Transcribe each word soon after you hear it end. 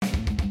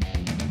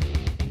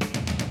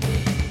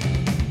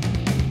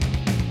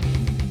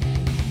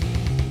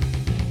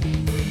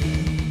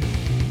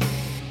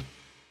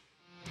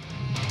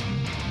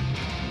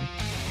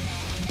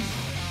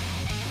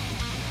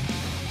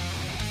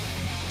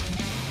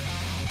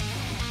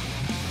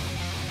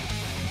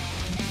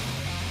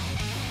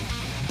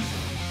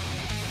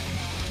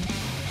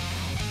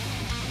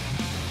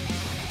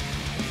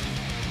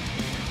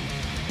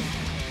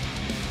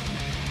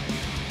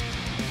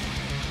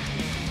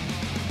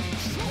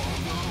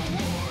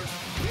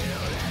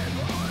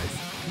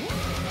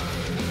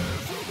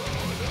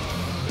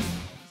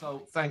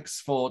Well, thanks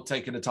for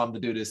taking the time to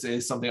do this. It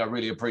is something I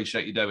really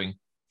appreciate you doing.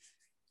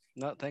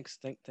 No, thanks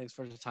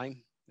for the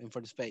time and for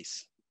the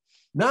space.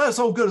 No, it's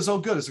all good. It's all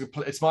good.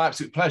 It's my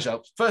absolute pleasure.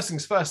 First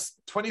things first,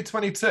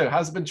 2022.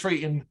 How's it been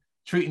treating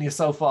you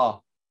so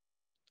far?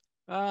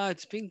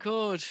 It's been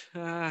good.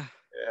 Yeah.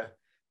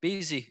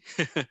 Busy.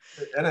 Isn't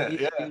it? we,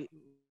 Yeah.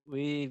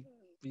 we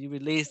we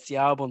released the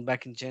album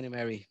back in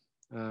January,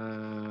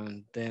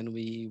 and then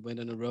we went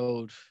on the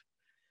road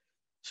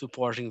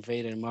supporting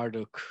Vader and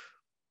Marduk,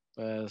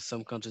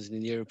 some countries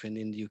in Europe and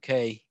in the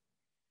UK,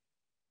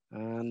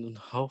 and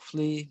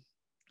hopefully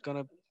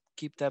gonna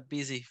keep that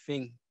busy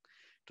thing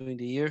during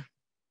the year.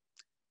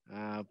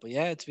 But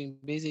yeah, it's been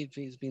busy.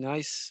 It's been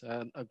nice.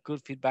 A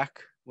good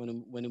feedback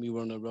when we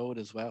were on the road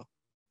as well.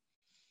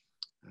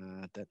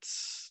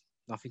 That's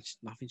nothing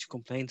to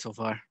complain so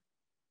far.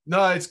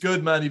 No, it's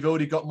good, man. You've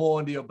already got more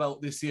under your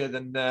belt this year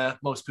than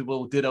most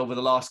people did over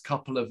the last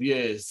couple of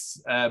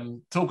years.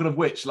 Talking of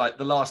which, like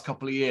the last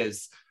couple of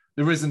years,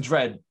 the Risen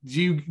Dread,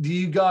 do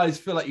you guys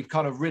feel like you've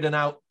kind of ridden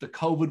out the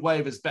COVID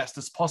wave as best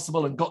as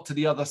possible and got to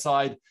the other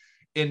side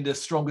in the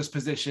strongest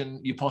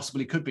position you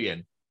possibly could be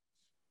in?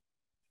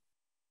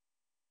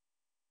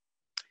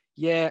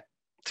 Yeah,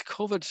 the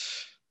COVID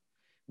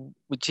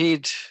we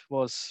did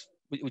was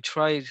we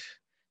tried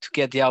to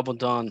get the album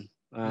done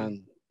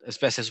as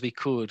best as we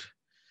could.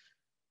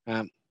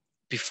 Um,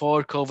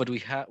 Before COVID,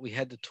 we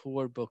had the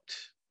tour booked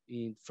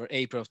for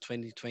April of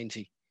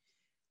 2020.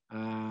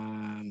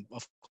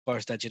 Of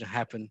course, that didn't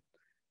happen.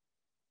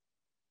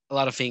 A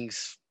lot of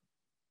things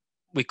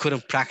we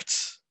couldn't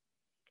practice.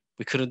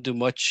 We couldn't do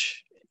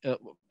much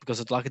because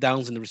of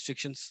lockdowns and the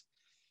restrictions.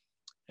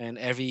 And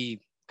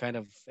every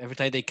time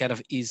they kind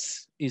of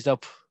eased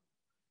up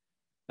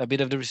a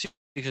bit of the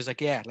restrictions, like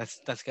yeah, let's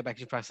get back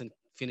to practice and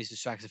finish the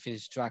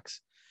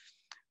tracks.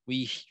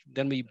 We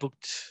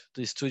booked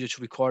the studio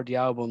to record the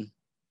album.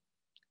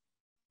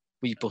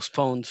 We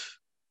postponed.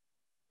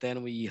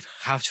 Then we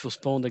have to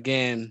postpone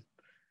again.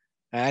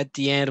 At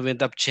the end, we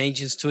ended up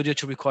changing studio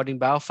to record in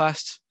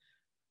Belfast.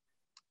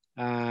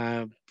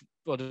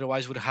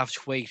 Otherwise, we'd have to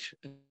wait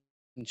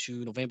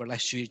into November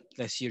last year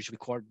to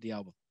record the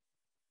album.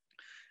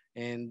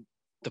 And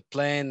the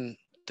plan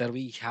that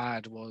we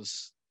had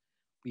was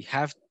we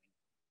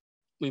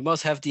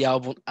must have the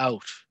album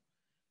out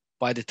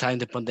by the time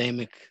the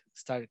pandemic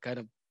started kind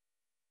of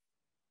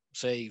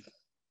say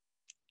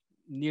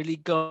nearly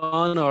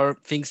gone or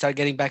things start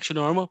getting back to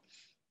normal,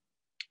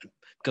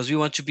 because we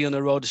want to be on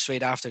the road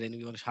straight after, and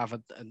we want to have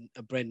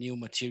a brand new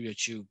material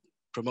to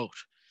promote.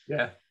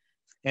 Yeah.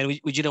 And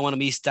we didn't want to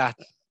miss that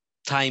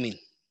timing,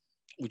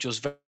 which was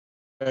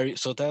very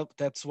so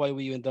that's why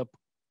we end up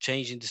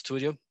changing the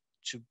studio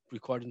to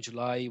record in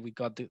July. We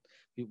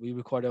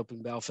recorded up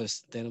in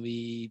Belfast. Then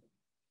we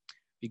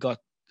got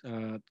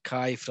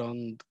Kai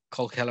from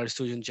Cole Keller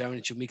Studio in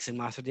Germany to mix and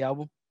master the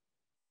album.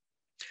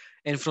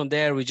 And from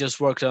there, we just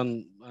worked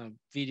on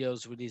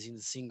videos, releasing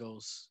the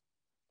singles.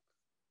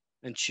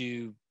 And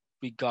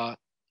we got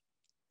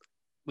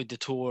with the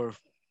tour,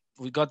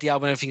 we got the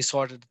album, everything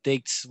sorted, the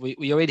dates.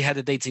 We already had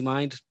the dates in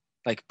mind,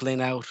 like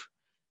planned out.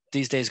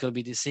 This day is going to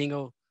be this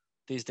single.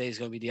 This day is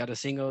going to be the other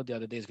single. The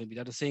other day is going to be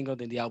the other single.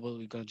 Then the album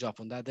we're going to drop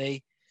on that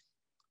day.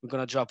 We're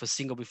going to drop a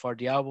single before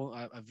the album,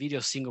 a video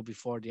single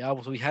before the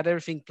album. So we had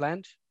everything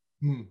planned,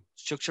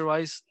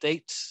 structure-wise,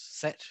 dates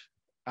set.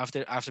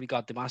 After we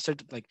got the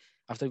mastered,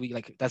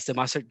 that's the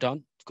master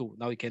done. Cool.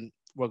 Now we can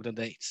work the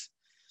dates.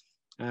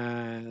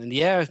 And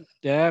yeah,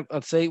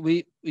 I'd say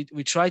we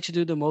tried to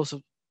do the most.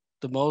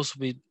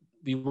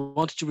 We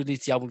wanted to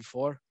release the album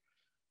before,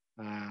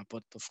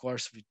 but of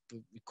course we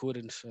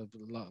couldn't.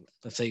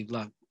 Let's say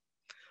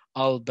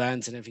all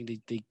bands and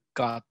everything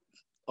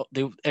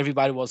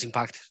everybody was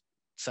impacted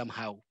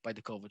somehow by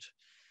the COVID.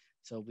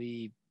 So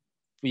we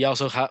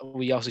also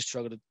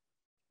struggled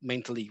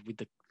mentally with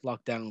the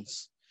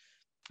lockdowns,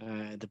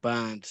 the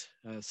band,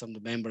 some of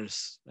the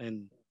members,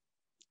 and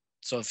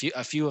so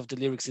a few of the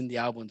lyrics in the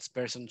album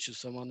person to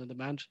someone in the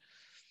band.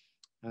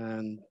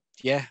 And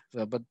yeah,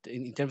 but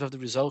in terms of the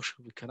result,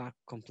 we cannot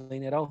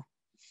complain at all.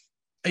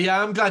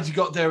 Yeah, I'm glad you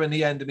got there in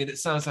the end. I mean, it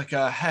sounds like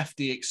a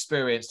hefty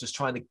experience just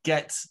trying to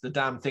get the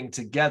damn thing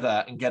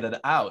together and get it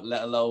out,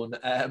 let alone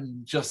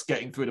just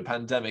getting through the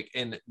pandemic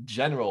in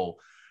general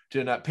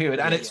during that period.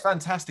 And it's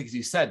fantastic, as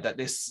you said, that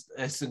this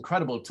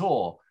incredible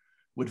tour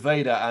with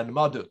Vader and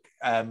Marduk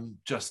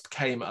just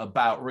came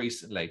about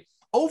recently.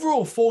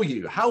 Overall for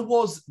you, how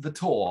was the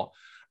tour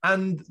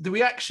and the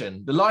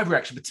live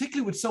reaction,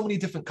 particularly with so many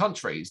different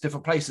countries,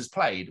 different places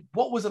played?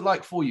 What was it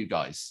like for you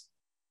guys?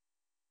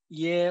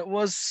 Yeah, it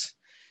was.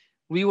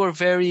 We were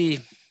very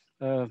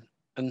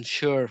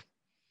unsure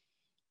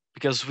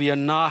because we are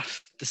not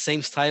the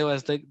same style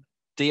as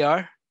they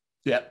are.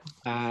 Yeah.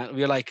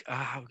 We are like,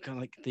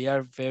 they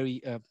are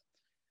very,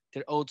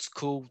 they're old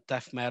school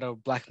death metal,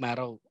 black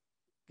metal.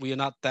 We are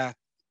not that.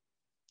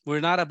 We're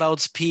not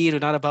about speed. We're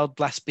not about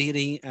blast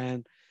beating.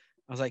 And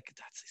I was like,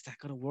 is that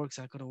gonna work? Is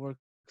that gonna work?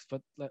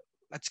 But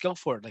let's go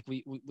for it. Like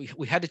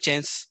we had a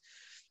chance.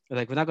 We're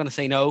like, we're not gonna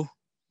say no.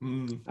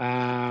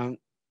 Then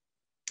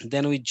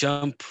we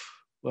jump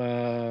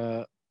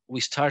uh, we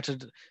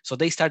started. So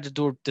they started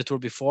the tour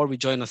before we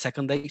joined a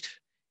second date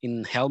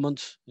in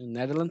Helmond, in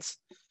Netherlands.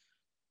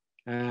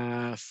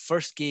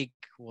 First gig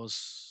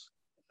was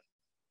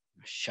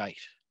shite.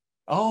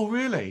 Oh,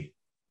 really?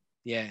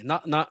 Yeah,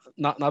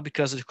 not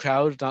because of the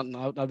crowd,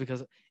 not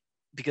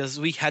because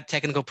we had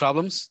technical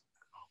problems.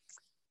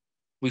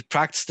 We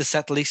practiced the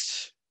set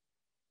list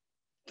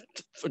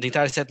for the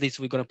entire set list.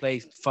 We're gonna play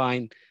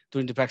fine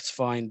during the practice,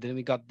 fine. Then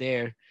we got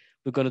there,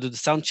 we're gonna do the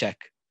sound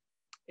check,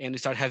 and we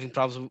started having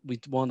problems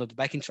with one of the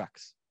backing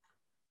tracks.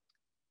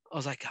 I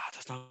was like,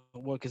 that's not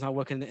working, it's not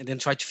working, and then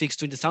tried to fix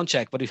during the sound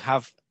check, but we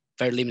have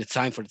very limited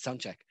time for the sound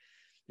check.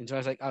 And so I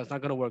was like, it's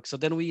not gonna work. So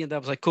then we ended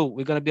up like, cool,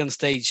 we're gonna be on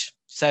stage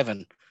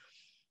 7.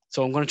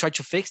 So I'm gonna try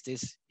to fix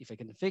this. If I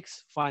can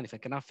fix, fine. If I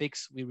cannot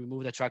fix, we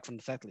remove the track from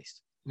the set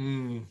list.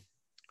 Mm.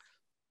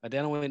 And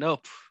then I went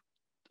up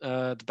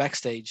the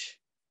backstage.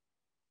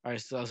 All right,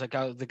 so I was like,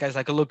 the guy's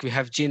like, look, we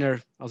have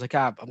Jenner. I was like,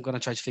 I'm gonna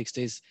try to fix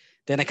this.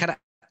 Then I kind of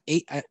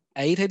I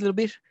ate a little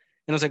bit,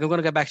 and I was like, I'm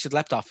gonna get back to the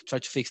laptop, try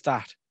to fix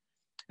that.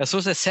 As soon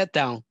as I sat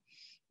down,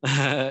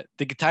 the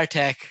guitar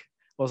tech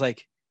was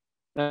like,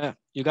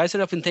 you guys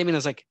are up in 10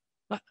 minutes. I was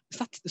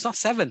like, it's not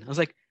 7. I was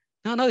like,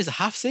 no, it's a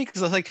half 6.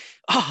 I was like,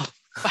 oh.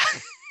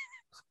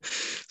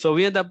 So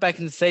we end up back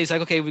in the stage,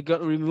 like, okay, we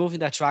got removing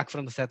that track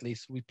from the set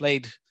list. We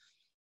played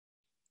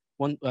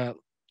one,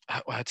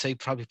 I'd say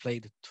probably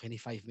played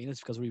 25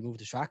 minutes because we removed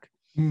the track.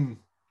 Mm.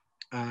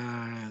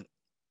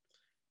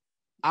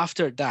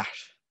 After that,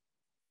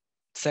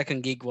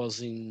 second gig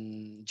was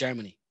in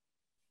Germany.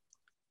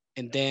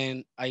 And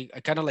then I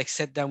kind of like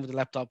sat down with the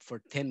laptop for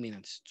 10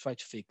 minutes, try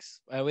to fix.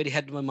 I already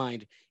had in my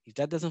mind, if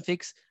that doesn't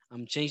fix,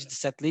 I'm changing the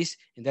set list,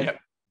 and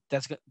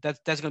that's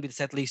gonna be the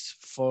set list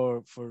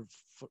for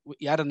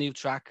we add a new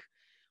track.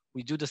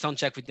 We do the sound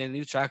check with the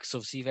new track, so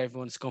see if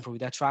everyone's comfortable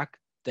with that track,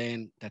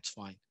 then that's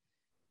fine.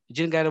 It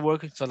didn't get it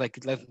working, so like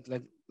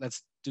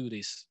let's do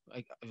this.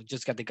 I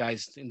just got the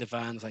guys in the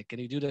vans, like, can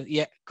you do that?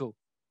 Yeah, cool.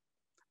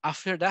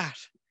 After that,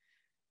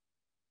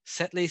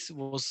 set list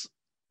was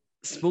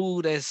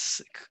smooth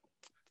as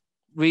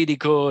really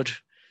good,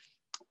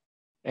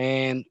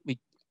 and we,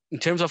 in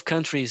terms of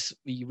countries,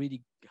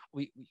 we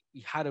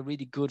had a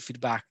really good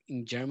feedback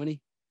in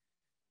Germany.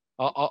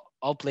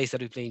 All places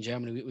that we play in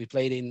Germany, we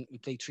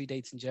played 3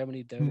 dates in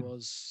Germany. There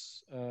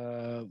was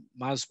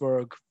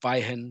Marsburg,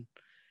 Weihen,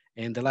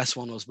 and the last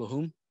one was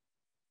Bochum.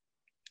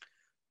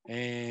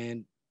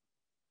 And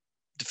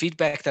the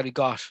feedback that we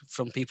got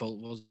from people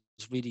was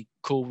really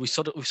cool. We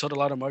saw a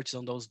lot of merches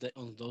on those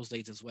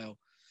dates as well,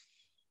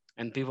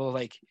 and people were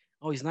like,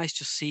 "Oh, it's nice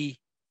to see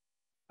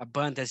a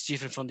band that's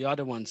different from the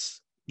other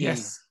ones."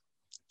 Yes.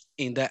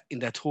 In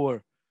that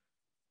tour.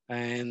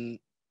 And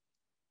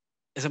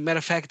as a matter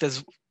of fact,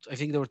 I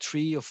think there were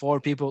 3 or 4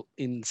 people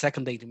in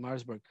second date in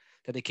Marsburg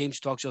that they came to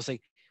talk to us,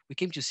 like, we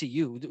came to see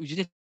you. We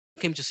didn't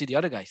came to see the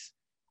other guys.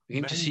 We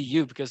came to see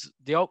you because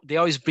they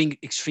always bring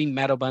extreme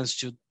metal bands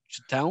to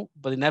town,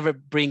 but they never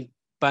bring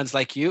bands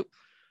like you.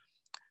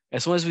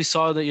 As soon as we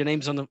saw your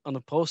names on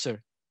the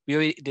poster,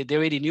 they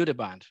already knew the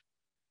band.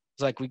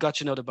 It's like, we got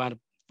to know the band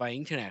by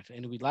internet,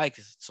 and we liked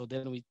it. So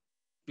then we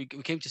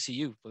came to see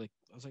you. But like,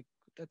 I was like,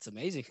 that's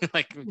amazing.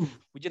 Like,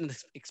 we didn't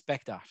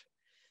expect that.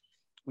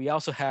 We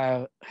also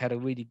had a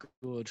really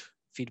good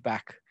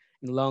feedback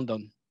in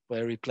London,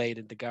 where we played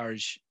in the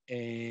garage,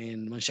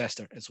 in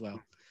Manchester as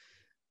well.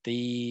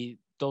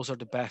 Those are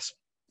the best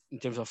in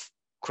terms of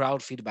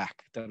crowd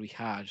feedback that we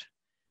had.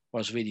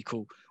 Was really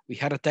cool. We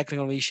had a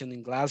technical issue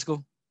in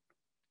Glasgow.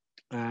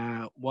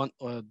 One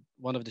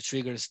of the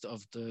triggers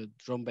of the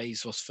drum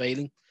bass was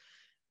failing,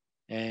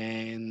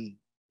 and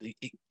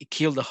it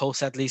killed the whole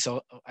set list.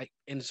 So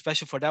and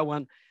especially for that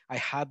one, I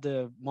had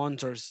the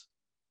monitors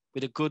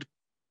with a good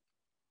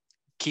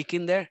kick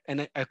in there,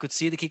 and I could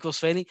see the kick was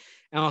failing.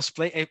 And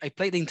I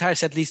played the entire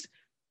set list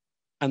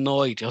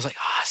annoyed. I was like,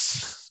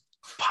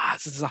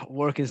 it's not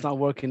working. It's not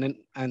working.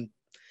 And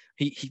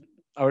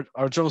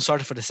our drum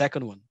started for the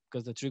second one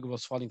because the trigger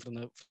was falling from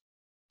the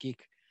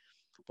kick.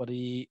 But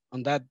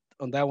on that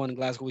one in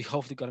Glasgow, we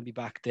hopefully gonna be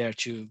back there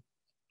to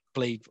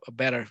play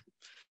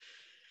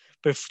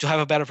to have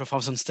a better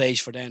performance on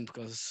stage for them,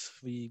 because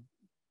we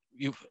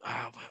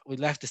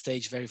left the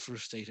stage very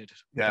frustrated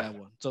with that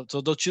one.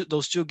 So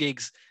those 2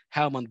 gigs,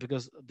 Helmand,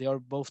 because they are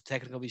both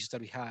technical issues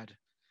that we had,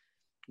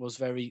 was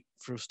very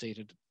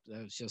frustrated.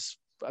 I was just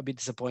a bit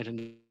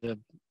disappointed.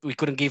 We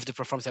couldn't give the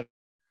performance that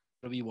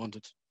we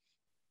wanted.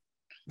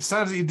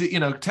 Sadly,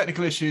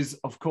 technical issues,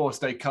 of course,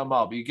 they come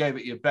up. You gave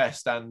it your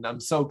best, and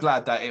I'm so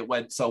glad that it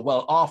went so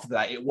well. After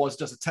that, it was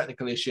just a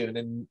technical issue, and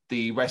then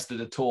the rest of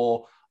the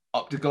tour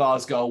up to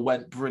Glasgow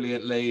went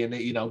brilliantly. And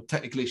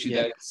technical issue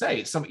there. Say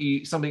it's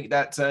something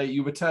that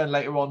you return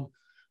later on,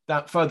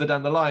 that further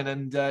down the line,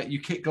 and you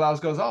kick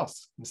Glasgow's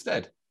ass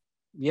instead.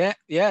 Yeah.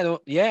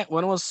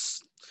 When I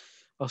was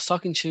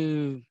talking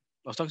to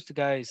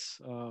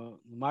guys,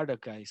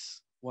 Marduk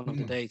guys, one of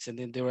the dates, and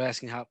then they were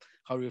asking how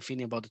we were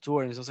feeling about the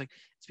tour, and I was like,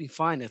 it's been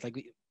fine. It's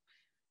like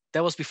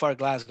that was before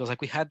Glasgow. It was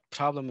like we had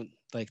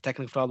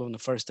technical problem on the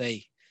first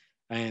day,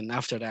 and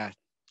after that,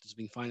 it's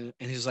been fine.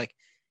 And he was like,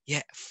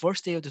 yeah,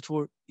 first day of the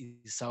tour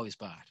is always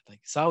bad. Like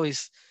it's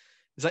always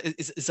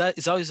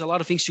a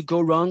lot of things to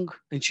go wrong,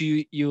 and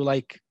you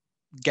like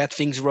get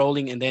things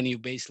rolling, and then you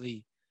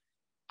basically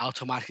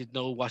automatically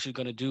know what you're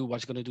gonna do,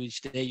 what you're gonna do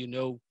each day. You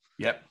know,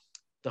 Yep.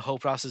 the whole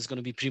process is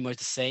gonna be pretty much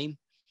the same.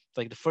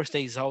 Like the first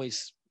day is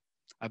always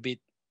a bit.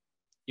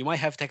 You might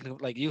have technical,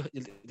 like he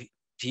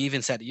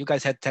even said you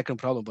guys had technical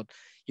problem, but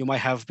you might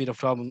have a bit of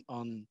problem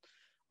on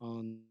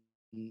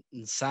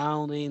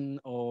sounding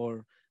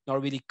or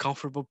not really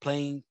comfortable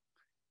playing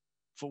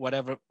for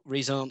whatever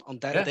reason on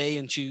that Yeah. day,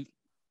 and you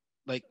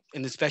like,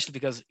 and especially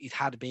because it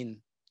had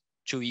been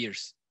 2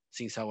 years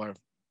since our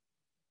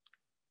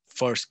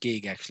first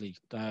gig actually.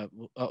 The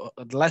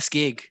last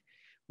gig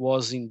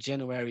was in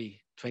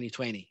January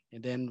 2020,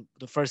 and then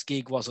the first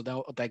gig was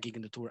that gig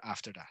in the tour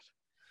after that.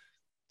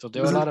 So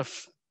there were a lot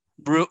of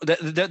there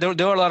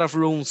were a lot of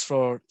rooms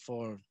for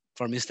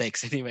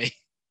mistakes anyway.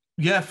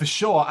 Yeah, for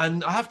sure.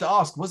 And I have to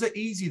ask, was it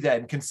easy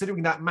then,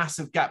 considering that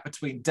massive gap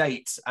between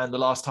dates and the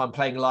last time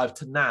playing live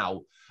to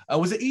now?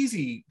 Was it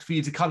easy for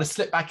you to kind of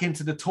slip back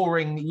into the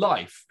touring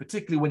life,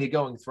 particularly when you're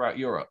going throughout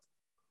Europe?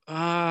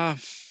 Not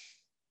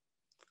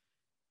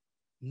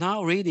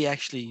really,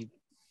 actually.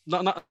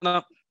 Not.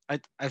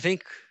 I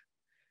think,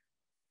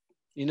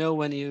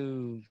 when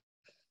it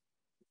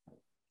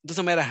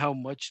doesn't matter how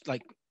much,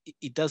 like,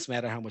 it does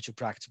matter how much you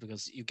practice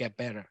because you get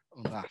better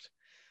on that.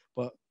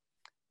 But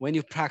when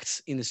you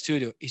practice in the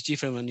studio, it's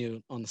different when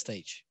you're on the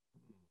stage.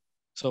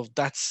 So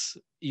that's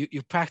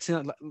you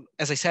practice.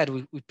 As I said,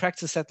 we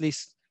practiced at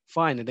least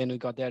fine, and then we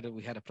got there that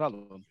we had a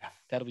problem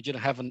that we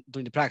didn't have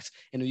during the practice,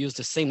 and we used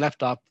the same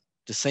laptop,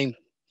 the same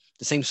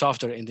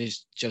software, and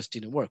this just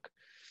didn't work.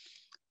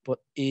 But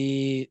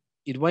it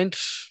went.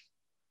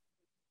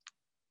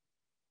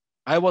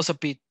 I was a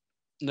bit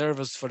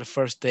nervous for the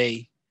first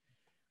day,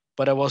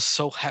 but I was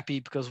so happy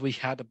because we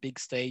had a big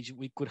stage.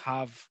 We could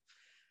have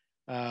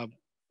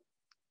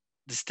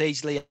the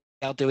stage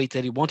layout the way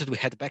that we wanted. We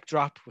had the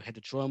backdrop, we had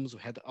the drums,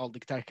 we had all the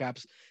guitar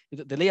caps.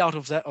 The layout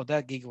of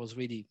that gig was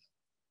really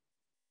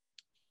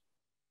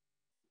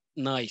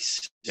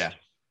nice. Yeah.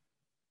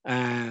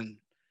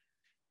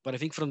 But I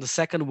think from the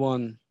second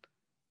one,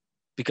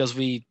 because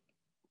we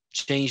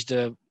changed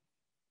the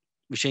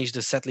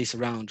set list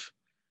around,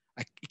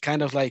 I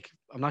kind of like,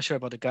 I'm not sure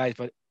about the guys,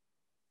 but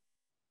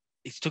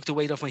it took the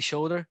weight off my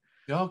shoulder.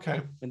 Yeah,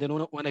 okay. And then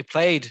when I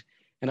played,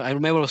 and I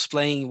remember I was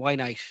playing Why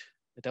Night,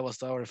 that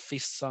was our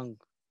fifth song,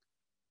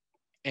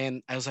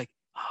 and I was like,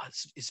 oh,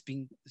 it's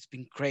been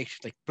great,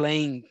 like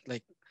playing,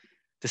 like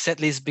the set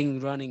list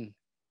being running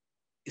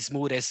as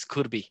smooth as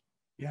could be.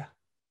 Yeah.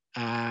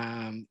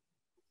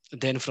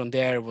 Then from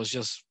there was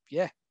just,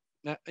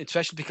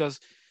 especially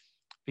because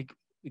we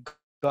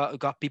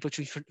got people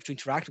to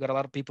interact. We got a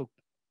lot of people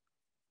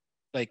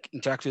like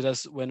interact with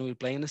us when we were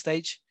playing the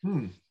stage.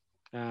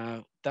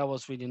 That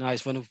was really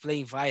nice. When we were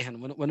playing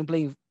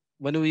Weihen,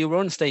 when we were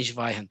on stage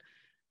Weihen,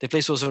 the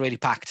place was already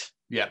packed.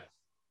 Yeah.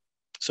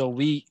 So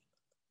we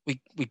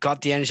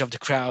got the energy of the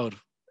crowd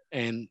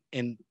and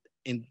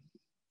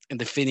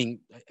the feeling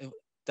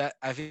that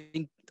I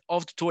think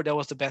of the tour, that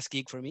was the best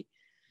gig for me.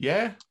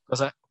 Yeah.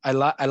 Because I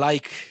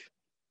like,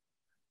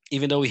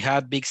 even though we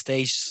had big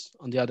stages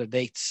on the other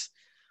dates,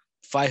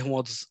 Weihen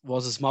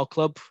was a small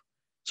club,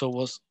 so it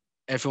was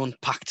everyone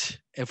packed,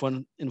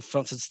 everyone in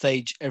front of the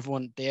stage,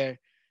 everyone there,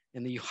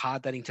 and then you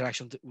had that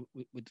interaction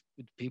with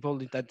people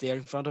that they're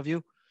in front of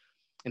you.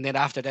 And then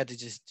after that,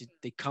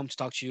 they come to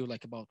talk to you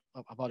like about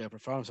your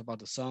performance, about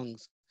the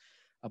songs,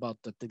 about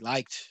that they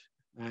liked,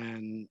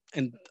 and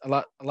a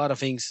lot of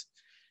things.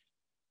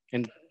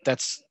 And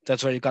that's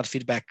where you got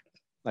feedback,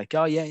 like,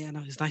 oh yeah,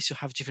 no, it's nice to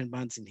have different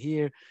bands in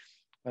here.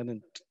 And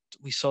then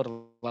we sold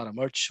a lot of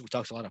merch. We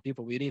talked to a lot of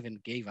people. We even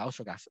gave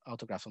autographs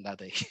on that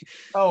day.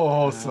 Oh,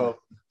 awesome!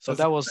 So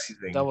that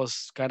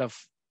was kind of,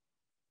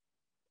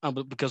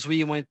 because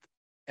we went,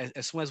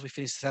 as soon as we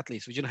finished the set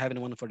list, we didn't have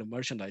anyone for the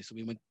merchandise. So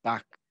we went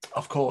back,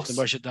 of course, to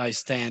the merchandise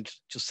stand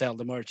to sell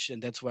the merch,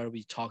 and that's where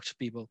we talked to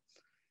people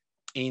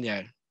in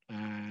there.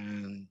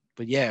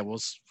 But yeah, it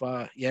was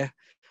but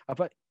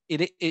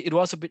it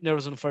was a bit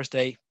nervous on the first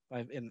day,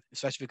 and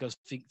especially because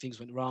things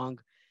went wrong.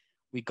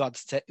 We got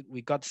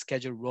the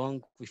schedule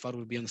wrong. We thought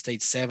we'd be on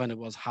stage 7. It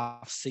was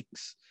 5:30,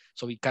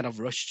 so we kind of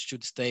rushed to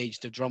the stage.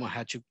 The drummer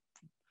had to,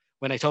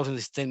 when I told him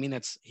this 10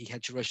 minutes, he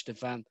had to rush the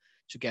van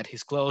to get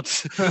his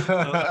clothes.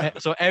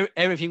 so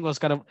everything was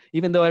kind of,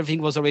 even though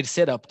everything was already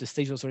set up, the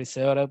stage was already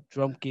set up,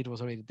 drum kit was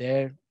already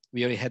there.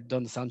 We already had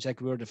done the sound check.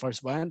 We were the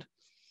first band,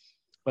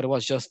 but it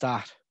was just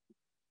that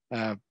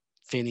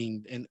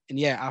feeling. And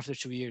yeah, after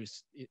 2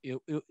 years, it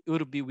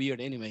would be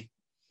weird anyway.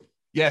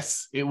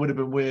 Yes, it would have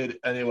been weird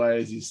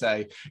anyway, as you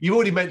say. You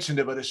already mentioned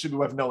it, but it should be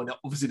worth knowing.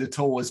 Obviously, the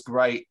tour was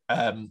great,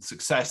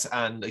 success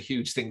and a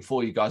huge thing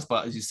for you guys.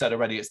 But as you said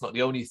already, it's not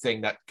the only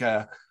thing that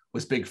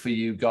was big for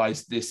you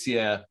guys this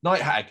year.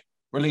 Night Hag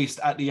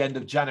released at the end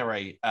of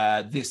January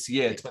this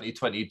year,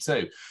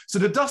 2022. So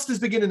the dust is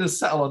beginning to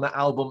settle on that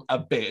album a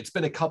bit. It's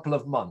been a couple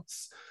of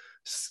months.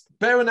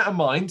 Bearing that in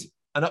mind,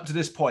 and up to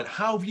this point,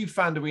 how have you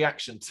found the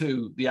reaction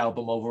to the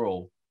album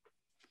overall?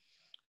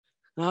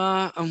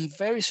 I'm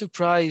very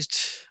surprised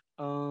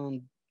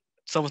on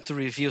some of the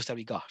reviews that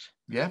we got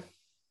Yeah.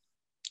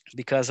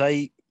 because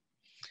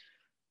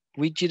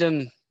we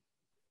didn't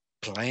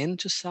plan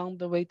to sound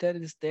the way that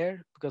it is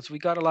there because we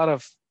got a lot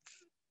of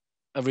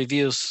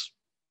reviews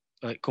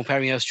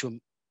comparing us to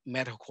a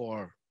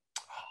metalcore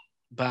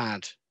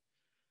band,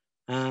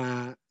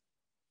 uh,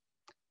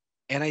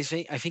 and I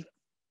think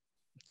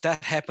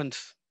that happened,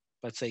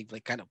 let's say,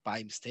 like kind of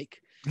by mistake.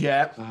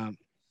 Yeah. Um,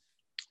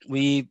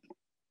 we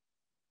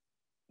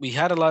we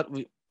had a lot.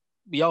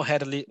 We all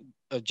had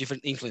a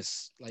different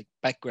influence, like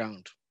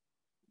background.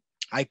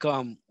 I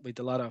come with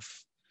a lot of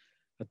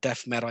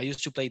death metal. I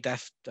used to play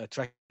thrash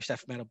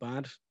death metal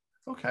band,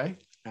 Okay.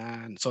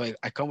 and so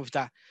I come with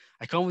that.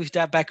 I come with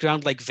that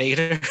background like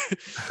Vader.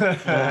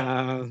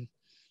 um,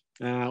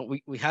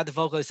 we had the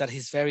vocalist that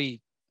he's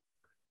very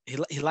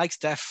he likes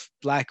death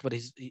black, but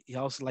he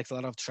also likes a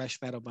lot of thrash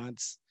metal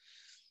bands.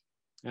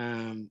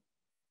 Um,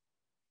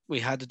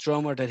 we had the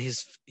drummer that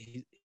he's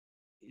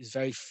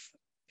very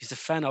he's a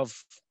fan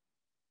of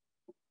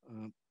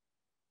uh,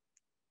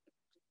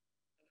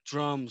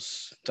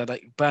 drums that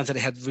like bands that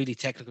had really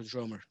technical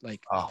drummer.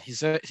 Like Oh.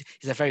 he's a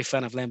very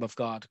fan of Lamb of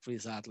God,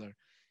 Chris Adler.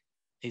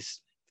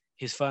 He's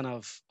he's fan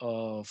of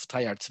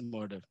Tired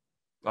Murder.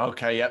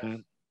 Okay.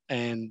 Yep.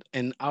 And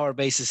our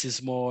basis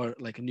is more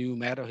like a new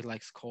metal. He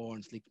likes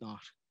Korn, Slipknot,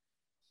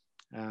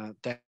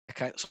 that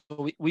kind.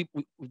 So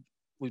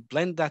we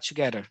blend that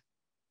together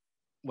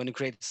when we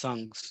create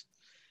songs.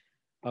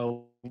 Uh,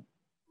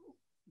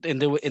 in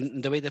the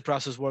way the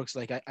process works,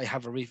 like I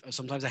have a riff.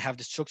 Sometimes I have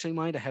the structure in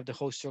mind. I have the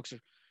whole structure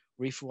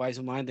riff wise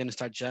in mind. Then I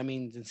start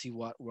jamming and see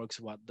what works,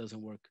 what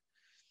doesn't work.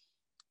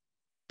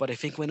 But I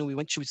think when we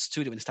went to the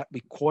studio and start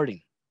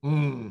recording,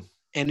 Mm.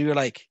 and we were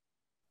like,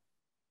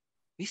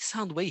 we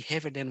sound way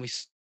heavier than we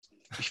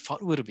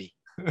thought it would be.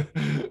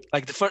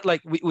 Like the first,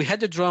 like we had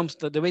the drums.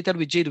 The way that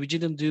we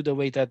didn't do the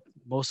way that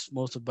most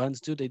of bands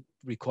do. They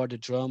record the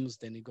drums,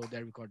 then they go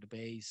there, record the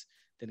bass,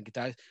 then the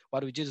guitar.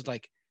 What we did is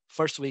like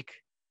first week,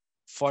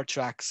 4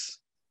 tracks,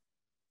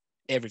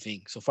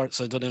 everything. So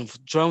then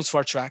drums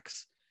 4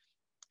 tracks,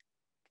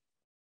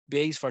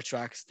 bass 4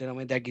 tracks. Then I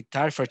went there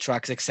guitar 4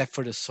 tracks, except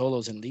for the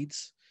solos and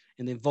leads,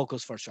 and then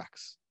vocals 4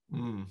 tracks.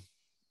 Mm.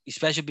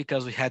 Especially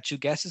because we had 2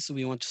 guesses, so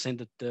we want to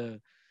send the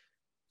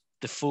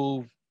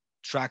full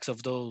tracks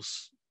of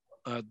those,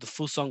 the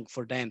full song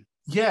for them.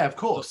 Yeah, of So,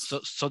 course.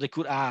 so they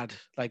could add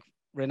like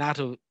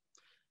Renato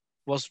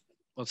was,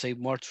 let's say,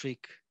 more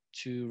trick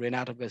to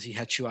Renato because he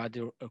had to add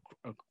the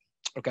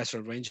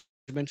orchestral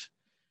arrangement.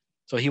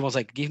 So he was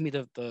like, give me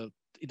the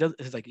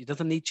it's like it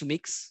doesn't need to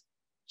mix,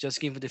 just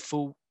give me the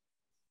full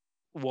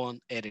one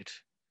edit.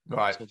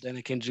 Right. So then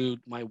I can do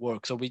my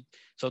work. We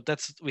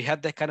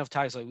had that kind of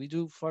time. So we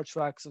do 4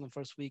 tracks in the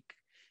first week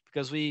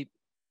because we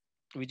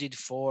did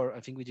four. I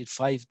think we did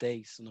 5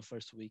 days in the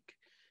first week,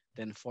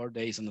 then 4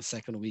 days on the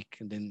second week,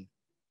 and then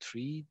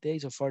 3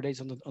 days or 4 days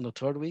on the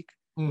third week.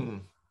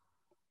 Mm.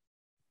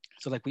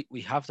 So like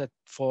we have that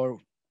 4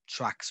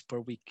 tracks per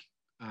week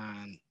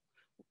and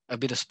a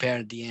bit of spare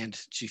at the end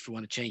to if you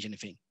want to change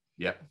anything.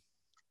 Yeah.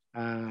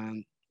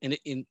 And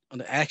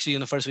actually in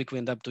the first week we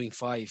ended up doing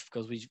 5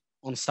 because we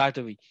on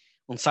Saturday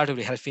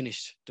we had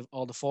finished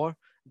all the 4.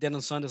 Then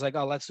on Sunday it's like,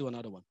 oh, let's do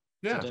another one.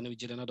 So Yeah. then we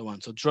did another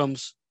one. So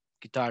drums,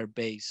 guitar,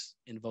 bass,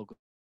 and vocals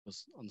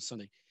on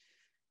Sunday.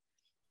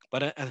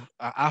 But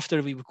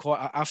after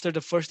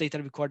the first day that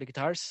I recorded the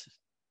guitars,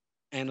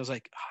 and I was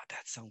like,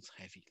 that sounds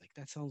heavy. Like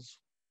that sounds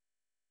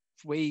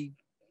way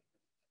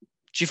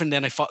different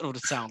than I thought it would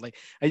sound. Like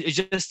I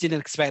just didn't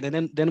expect.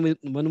 And then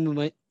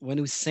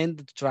when we sent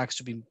the tracks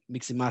to be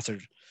mixed and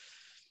mastered,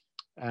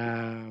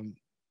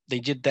 they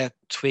did that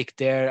tweak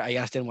there. I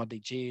asked them what they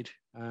did.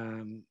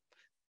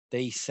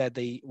 They said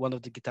one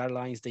of the guitar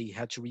lines they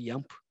had to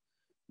reamp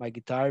my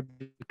guitar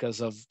because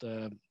of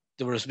there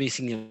was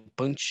missing a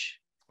punch.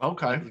 There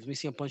Okay. was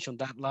missing a punch on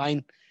that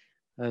line.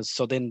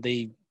 So then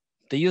they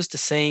used the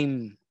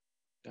same.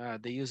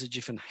 They use a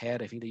different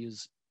head. I think they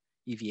use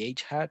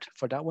EVH head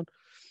for that one.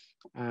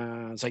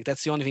 It's like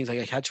that's the only thing. Like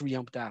I had to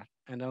reamp that,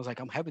 and I was like,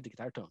 I'm happy with the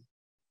guitar tone.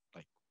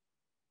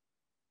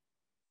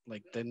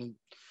 Like, then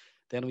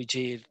we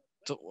did.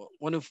 So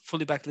when we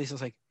fully back listen,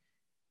 it's like,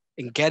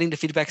 and getting the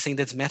feedback saying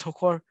that's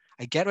metalcore.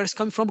 I get where it's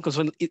coming from because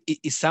when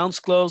it sounds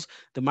close,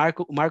 the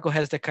Marco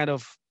has that kind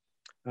of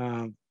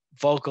um,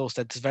 vocals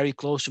that's very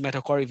close to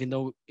metalcore, even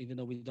though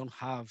we don't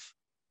have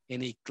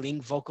any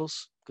clean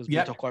vocals because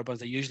Yep. metalcore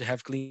bands they usually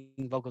have clean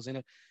vocals in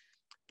it.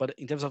 But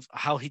in terms of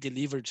how he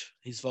delivered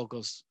his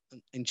vocals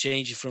and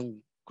changed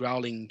from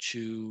growling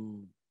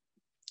to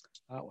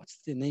what's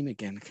the name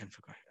again? I can't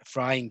forget.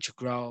 Frying to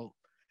growl.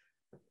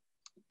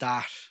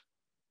 That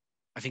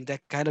I think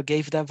that kind of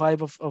gave that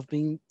vibe of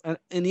being.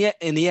 And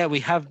yeah, we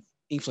have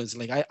influence.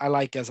 Like I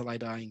like As I Lie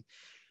Dying.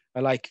 I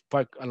like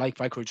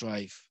Parkour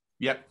Drive.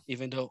 Yep.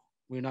 Even though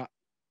we're not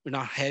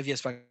heavy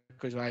as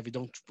Parkour Drive, we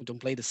don't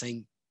play the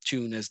same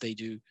tune as they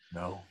do.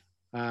 No.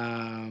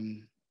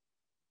 Um,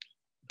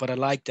 but I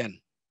like them,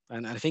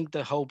 and I think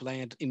the whole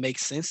blend it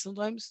makes sense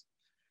sometimes.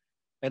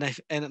 And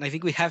I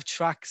think we have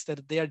tracks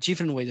that they are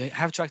different ways. We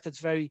have tracks that's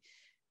very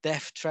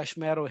death thrash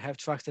metal. We have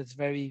tracks that's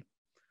very,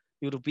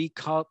 it'll be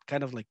called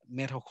kind of like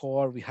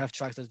metalcore. We have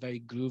tracks that's very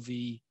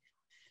groovy,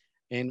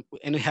 and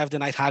we have the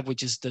Night Hag,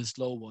 which is the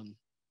slow one,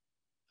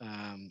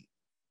 um,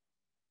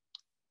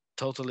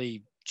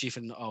 totally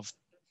different of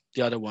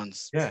the other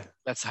ones. Yeah.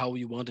 That's how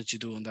we wanted to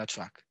do on that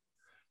track.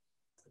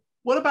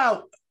 What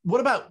about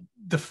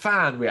the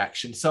fan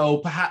reaction? So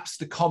perhaps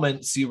the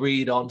comments you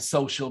read on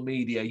social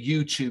media,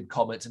 YouTube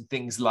comments and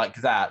things like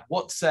that.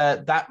 What's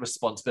that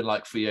response been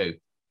like for you?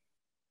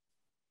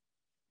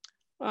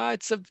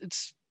 It's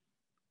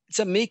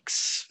a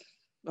mix.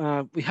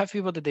 We have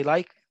people that they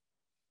like,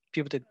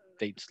 people that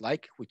they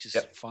dislike, which is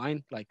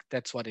fine. Like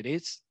that's what it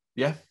is.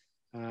 Yeah.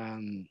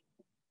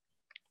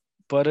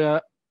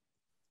 But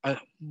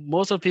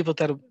most of the people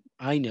that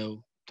I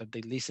know that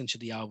they listen to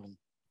the album,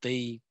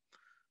 they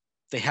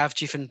have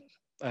different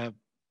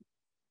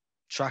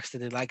tracks that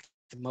they like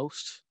the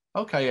most.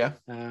 Okay, yeah.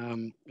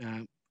 And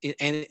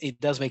it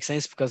does make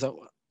sense because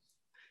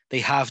they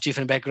have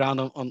different background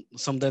on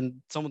some of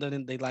them. Some of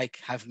them they like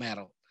heavy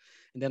metal,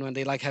 and then when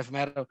they like heavy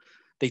metal,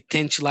 they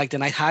tend to like the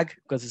Night Hag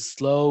because it's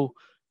slow,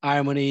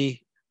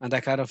 harmony, and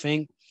that kind of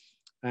thing.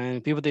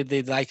 And people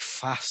they like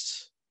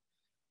fast,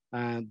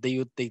 and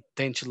they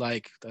tend to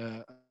like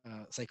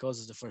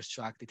Psychosis, the first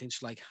track. They tend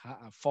to like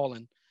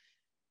Fallen,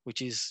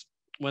 which is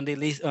when they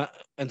listen,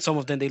 and some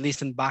of them they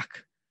listen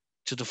back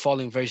to the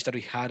following version that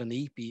we had on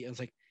the EP. And it's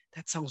like,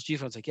 that sounds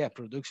different. It's like, yeah,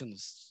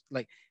 productions,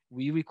 like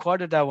we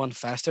recorded that one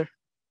faster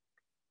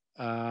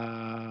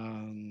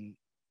than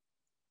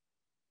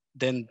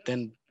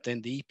the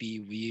EP.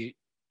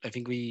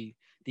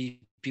 The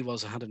EP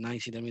was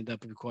 190, then we ended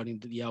up recording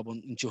the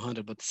album in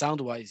 200. But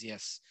sound wise,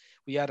 yes,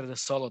 we added a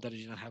solo that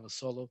did not have a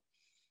solo.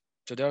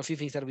 So there are a few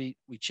things that we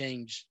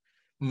changed.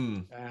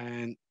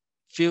 And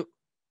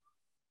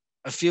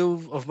a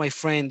few of my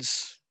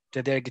friends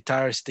that they're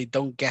guitarists, they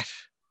don't get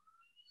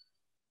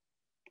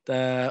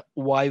the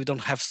why we don't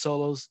have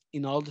solos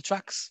in all the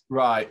tracks.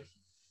 Right.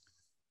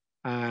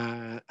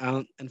 And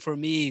for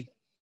me,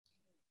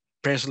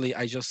 personally,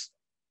 I just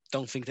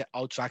don't think that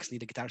all tracks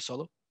need a guitar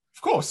solo.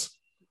 Of course.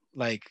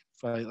 Like,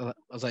 I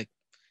was like,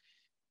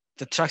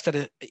 the tracks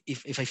that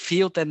if I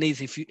feel that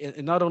needs,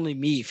 not only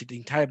me, if the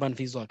entire band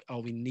feels like, oh,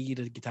 we need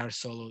a guitar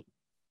solo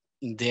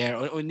in there,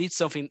 or we need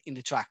something in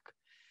the track,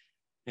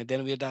 and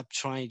then we end up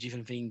trying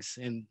different things,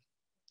 and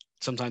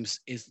sometimes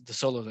it's the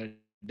solos are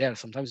there.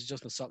 Sometimes it's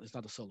just a solo. It's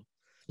not a solo.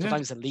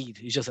 Sometimes it's a lead.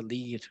 It's just a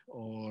lead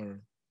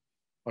or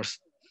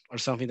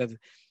something that,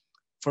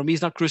 for me,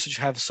 it's not crucial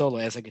to have a solo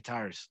as a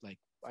guitarist.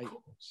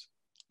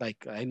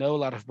 I know a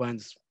lot of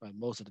bands,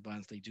 most of the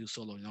bands, they do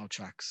solo in all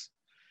tracks,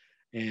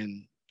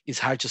 and it's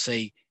hard to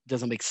say it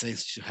doesn't make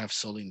sense to have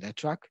solo in that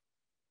track,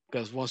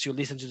 because once you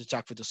listen to the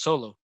track with the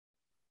solo,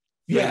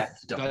 you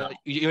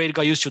already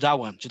got used to that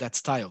one, to that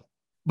style.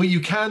 But you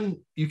can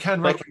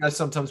recognize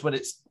sometimes when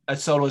it's a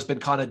solo has been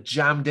kind of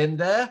jammed in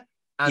there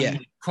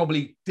and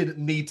probably didn't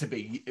need to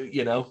be,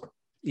 you know.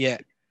 Yeah,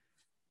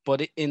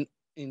 but in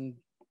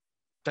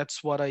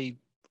that's what I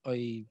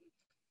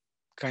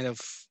kind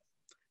of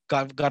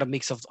got a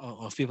mix of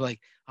people like,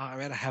 oh, I'd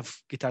rather have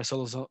guitar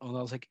solos on. I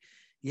was like,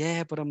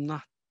 yeah, but I'm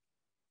not.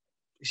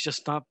 It's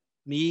just not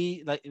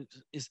me. Like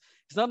it's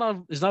not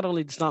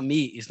only it's not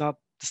me. It's not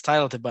the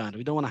style of the band.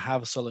 We don't want to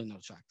have a solo in our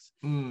tracks.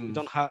 We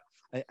don't have.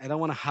 I don't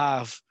want to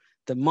have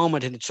the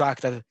moment in the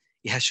track that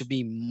it has to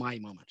be my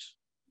moment.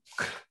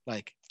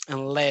 Like,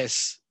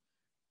 unless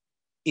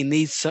it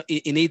needs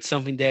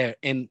something there.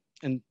 And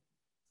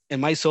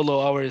my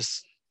solo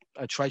hours,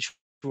 I try to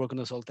work on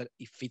a solo that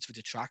it fits with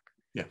the track.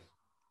 Yeah.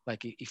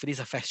 Like if it is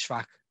a fast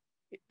track,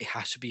 it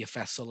has to be a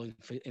fast solo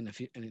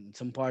in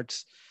some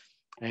parts.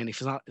 And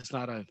if it's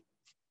not a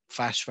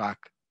fast track.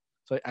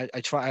 So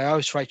I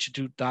always try to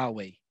do that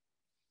way.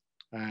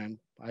 I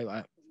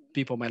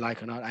people might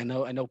like or not. I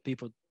know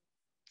people,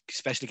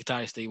 especially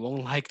guitarists, they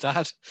won't like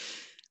that,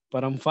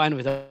 but I'm fine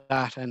with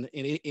that. And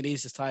it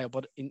is the style.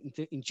 But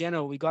in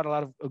general, we got a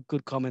lot of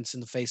good comments in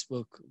the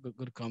Facebook,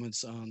 good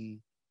comments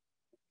on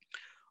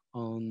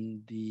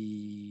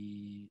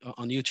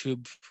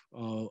YouTube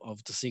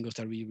of the singles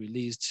that we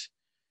released.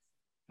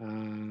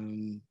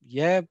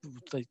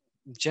 Like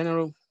in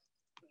general,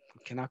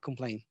 cannot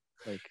complain.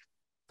 Like,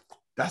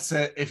 that's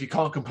it. If you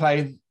can't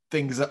complain,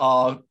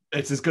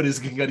 it's as good as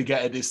it can go to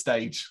get at this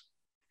stage.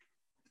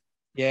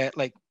 Yeah,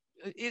 like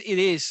it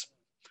is.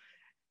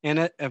 And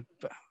as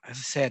I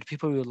said,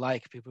 people will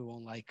like, people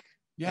won't like.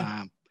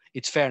 Yeah.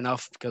 It's fair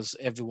enough because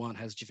everyone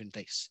has different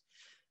tastes.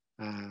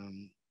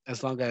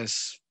 As long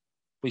as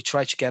we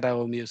try to get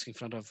our music in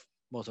front of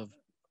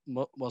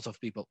most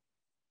of people,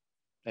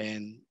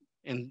 and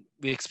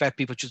we expect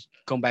people to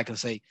come back and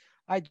say,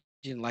 I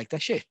didn't like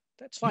that shit.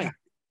 That's fine. Yeah.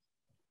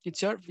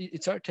 It's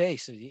our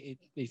taste.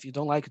 If you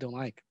don't like, don't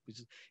like.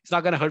 It's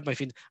not gonna hurt my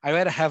feelings. I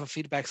rather have a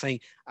feedback saying,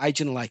 I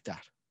didn't like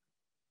that.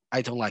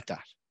 I don't like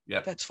that.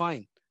 Yeah, that's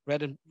fine.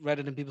 Rather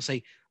than people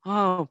say,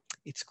 oh,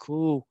 it's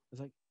cool.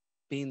 It's like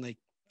being like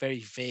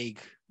very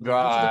vague.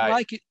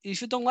 Right.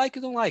 If you don't like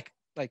it, don't like.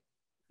 Like,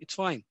 it's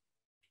fine.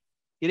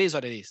 It is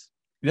what it is.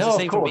 It's the No, of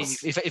same for me.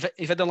 course.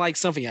 If I don't like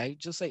something, I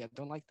just say I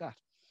don't like that.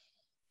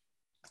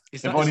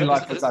 It's If not. only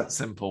life was that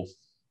simple.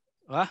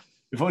 What?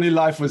 If only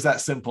life was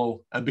that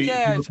simple and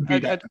Yeah, people could be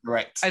that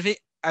direct.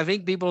 I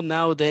think people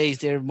nowadays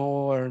they're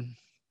more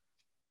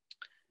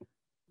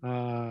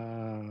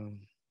uh,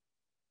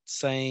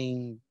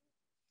 saying,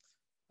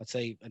 let's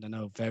say, I don't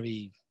know,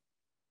 very.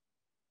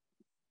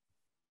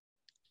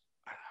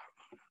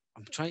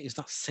 I'm trying. It's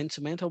not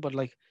sentimental, but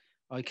like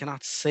I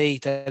cannot say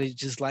that you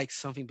just like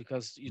something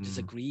because you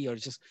disagree, or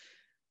just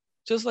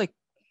like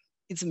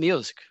it's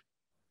music,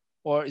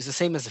 or it's the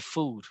same as the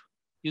food.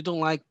 You don't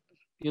like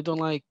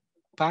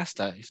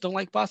pasta. If you don't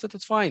like pasta,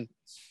 that's fine.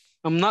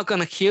 I'm not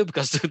gonna kill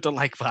because you don't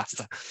like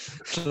pasta.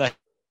 Like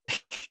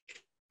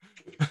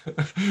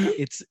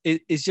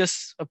it's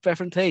just a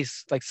preference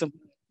taste. Like some,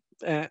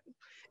 uh,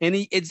 and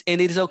it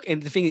is okay.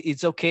 And the thing,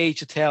 it's okay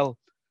to tell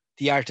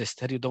the artist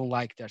that you don't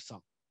like their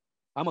song.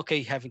 I'm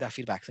okay having that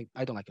feedback. Saying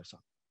I don't like your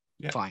song.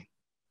 Yeah. Fine.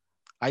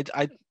 I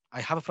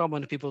have a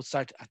problem when people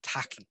start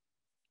attacking.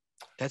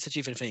 That's a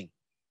different thing.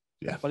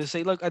 Yeah. But you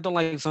say, look, I don't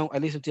like the song. I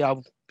listen to the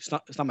album. It's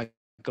not my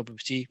cup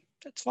of tea.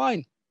 That's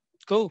fine.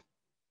 Cool.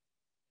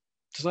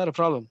 It's not a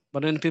problem.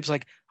 But then people's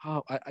like,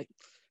 oh, there's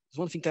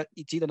one thing that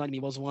it did annoy me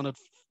was one of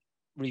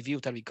review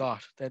that we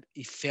got that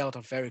it felt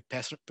a very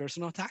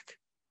personal attack.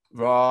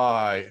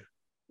 Right.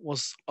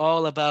 Was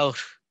all about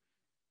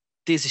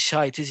this is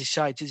shite, this is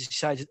shite, this is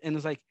shite, and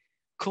it's like,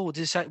 cool,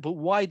 this is shite, but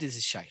why this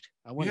is shite?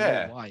 I want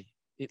to know why.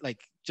 It like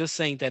just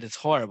saying that it's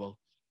horrible.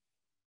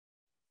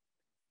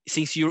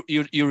 Since you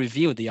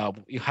reviewed the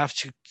album, you have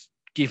to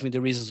give me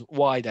the reasons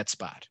why that's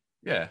bad.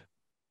 Yeah.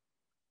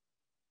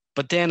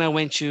 But then um,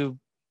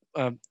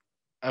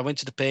 I went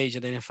to the page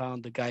and then I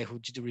found the guy who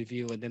did the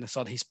review, and then I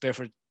saw his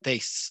perfect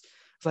tastes.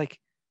 It's like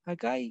a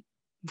guy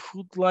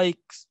who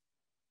likes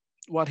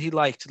what he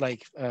liked,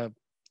 like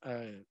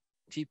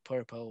Deep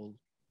Purple.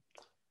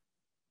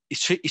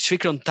 It's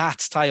tricky on that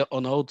style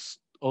on old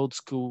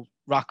school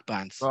rock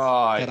bands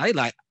Right.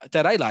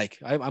 that I like.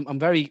 I'm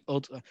very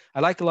old. I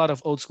like a lot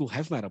of old school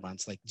heavy metal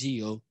bands like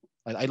Geo.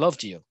 I love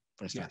Geo,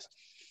 for instance. Yeah.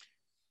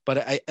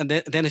 But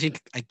then I think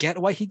I get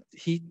why he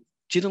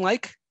didn't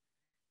like.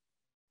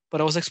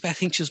 But I was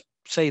expecting to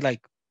say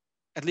like,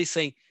 at least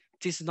saying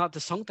this is not the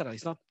song that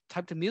it's not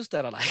type of music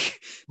that I like.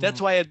 That's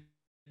why I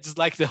just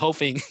like the whole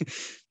thing.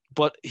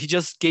 But he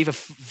just gave a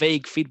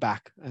vague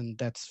feedback, and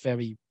that's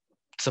very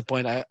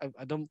disappointing.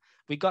 I don't.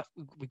 We got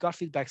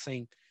feedback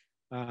saying,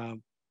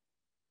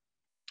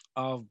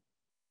 for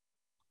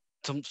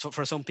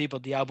some people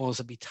the album was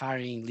a bit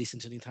tiring. Listen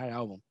to the entire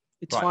album.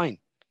 It's fine.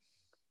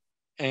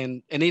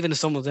 And even if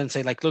some of them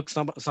say like, look,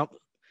 some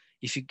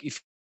if you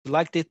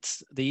liked it,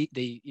 they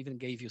even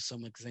gave you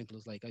some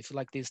examples like, if you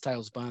like this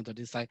style's band or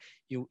this style,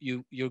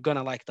 you're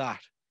gonna like that.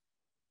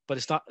 But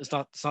it's not the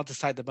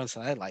style the bands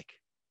that I like,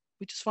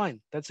 which is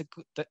fine. That's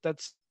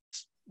that's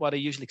what I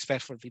usually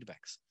expect for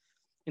feedbacks.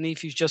 And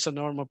if you're just a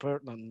normal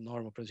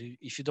person,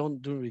 if you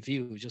don't do a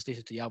review, just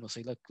listen to the album,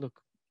 say, look,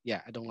 yeah,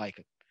 I don't like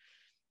it.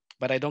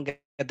 But I don't get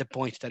the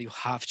point that you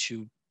have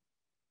to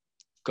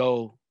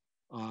go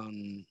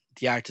on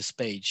the artist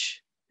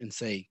page and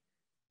say,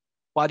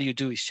 what do you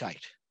do is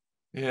shite.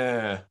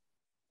 Yeah.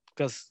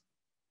 Because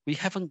we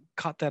haven't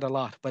caught that a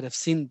lot, but I've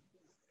seen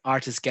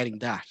artists getting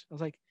that. I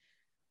was like,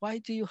 why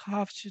do you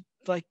have to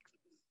like?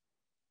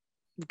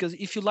 Because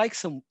if you like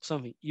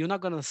something, you're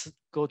not gonna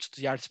go to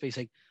the art space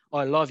saying, "Oh,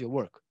 I love your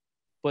work."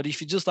 But if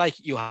you just like,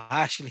 you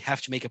actually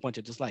have to make a point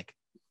to dislike.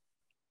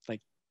 Like,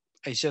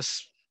 it's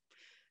just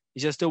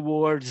the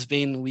world has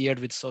been weird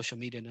with social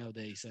media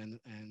nowadays, and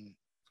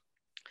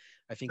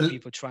I think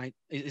people trying.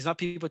 It's not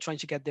people trying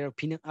to get their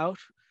opinion out,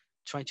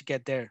 trying to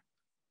get their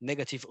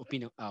negative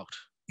opinion out.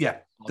 Yeah,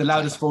 the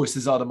loudest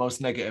voices are the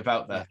most negative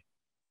out there.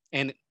 Yeah.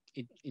 And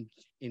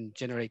it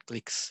generate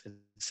clicks.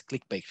 It's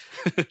clickbait.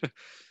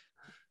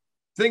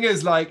 Thing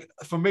is, like,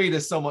 for me,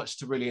 there's so much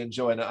to really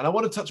enjoy in it. And I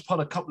want to touch upon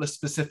a couple of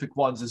specific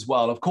ones as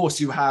well. Of course,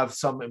 you have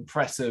some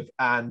impressive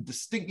and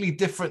distinctly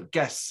different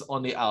guests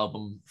on the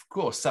album. Of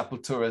course,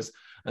 Sepultura's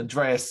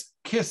Andreas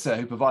Kisser,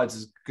 who provides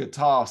his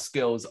guitar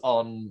skills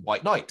on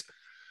White Knight.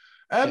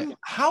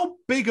 How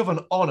big of an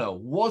honor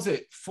was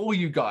it for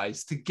you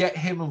guys to get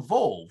him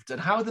involved, and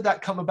how did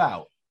that come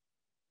about?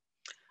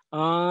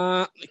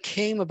 It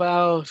came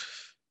about.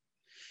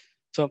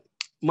 So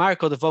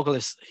Marco, the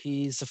vocalist,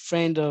 he's a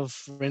friend of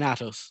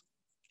Renato's.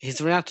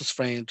 He's Renato's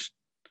friend.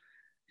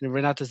 And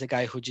Renato's the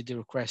guy who did the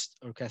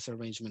orchestra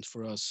arrangement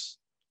for us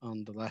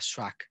on the last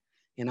track,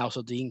 and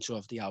also the intro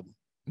of the album.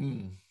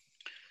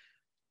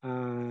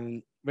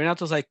 And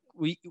Renato's like,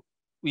 we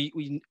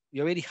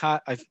already had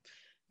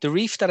the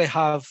riff that I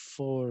have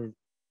for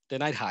the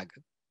Night Hag.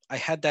 I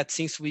had that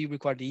since we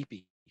recorded the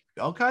EP.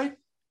 Okay.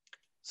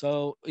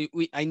 So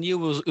I knew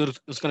it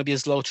was going to be a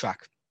slow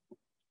track,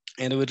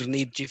 and it would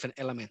need different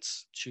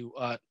elements to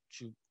add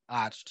to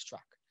the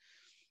track.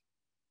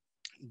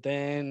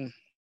 Then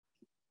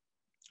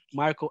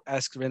Marco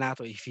asked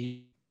Renato if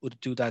he would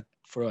do that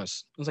for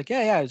us. I was like,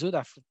 yeah, I'll do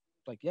that.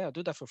 I'll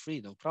do that for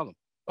free, no problem.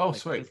 Oh,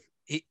 sweet.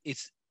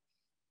 It's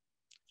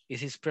is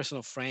his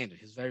personal friend.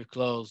 He's very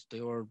close. They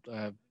were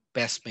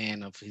best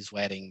man of his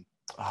wedding.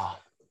 Oh.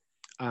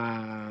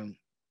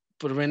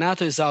 But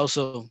Renato is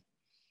also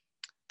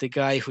the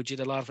guy who did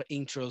a lot of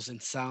intros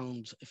and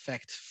sound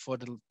effects for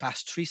the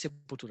past 3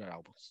 Sepultura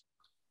albums,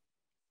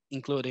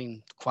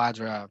 including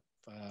Quadra,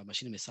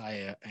 Machine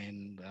Messiah,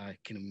 and I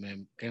can't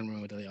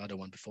remember the other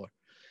one before.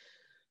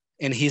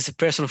 And he's a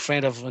personal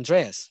friend of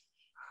Andreas.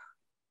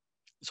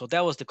 So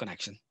that was the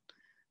connection.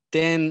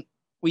 Then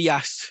we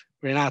asked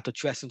Renato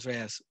to ask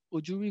Andreas,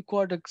 would you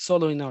record a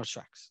solo in our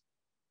tracks?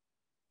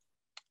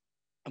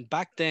 And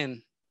back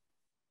then,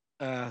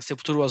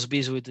 Sepultura was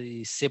busy with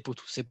the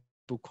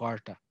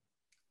Sepulcarta.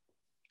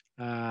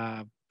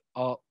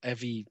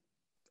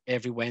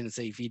 Every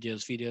Wednesday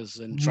videos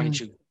and trying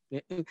to,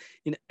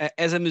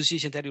 as a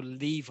musician that you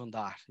live on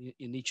that,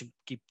 you need to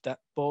keep that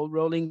ball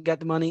rolling, get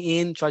the money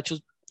in, try to,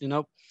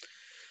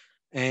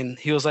 and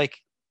he was like,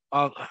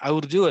 I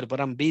would do it, but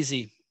I'm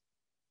busy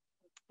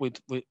with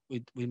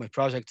my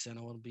projects and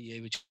I want to be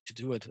able to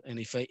do it. And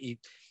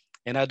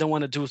and I don't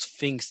want to do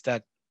things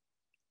that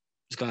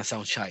is going to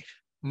sound shy.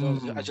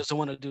 I just don't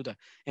want to do that.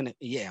 And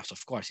yes,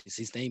 of course,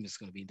 his name is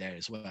going to be there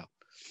as well.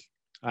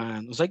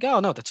 And I was like, oh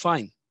no, that's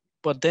fine.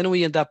 But then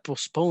we end up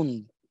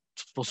postpone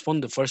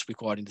the first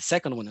recording, the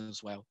second one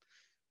as well.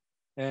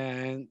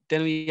 And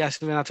then we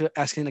asked Renato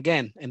asking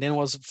again. And then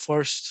was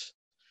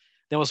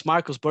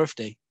Marco's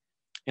birthday.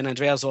 And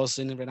Andreas was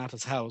in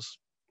Renato's house.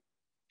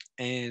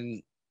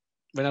 And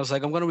when I was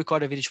like, I'm going to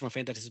record a video for my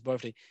friend, that is his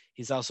birthday.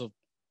 He's also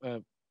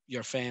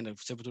your fan, of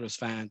Sepultura's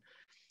fan.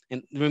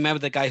 And remember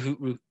the guy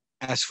who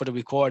asked for the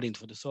recording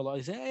for the solo?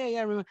 He said,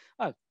 yeah, remember.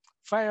 Oh,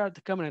 fire out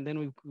the camera. And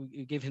then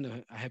we gave him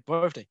a happy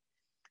birthday.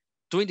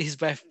 During his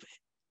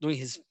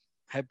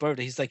happy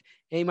birthday, he's like,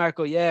 hey,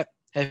 Marco, yeah,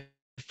 happy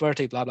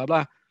birthday, blah, blah,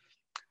 blah.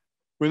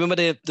 Remember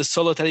the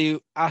solo that you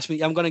asked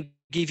me? I'm going to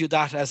give you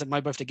that as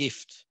my birthday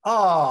gift.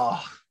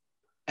 Oh.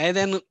 And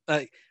then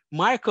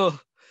Marco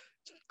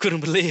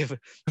couldn't believe.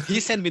 He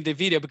sent me the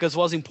video because it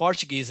was in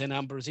Portuguese and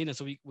I'm Brazilian,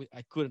 so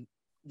I couldn't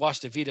watch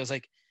the video.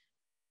 I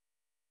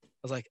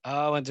was like,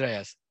 oh,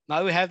 Andreas,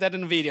 now we have that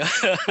in the video.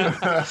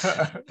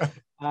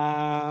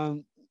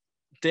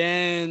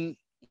 Then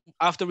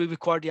after we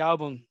record the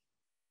album,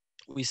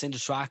 we sent the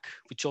track.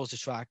 We chose the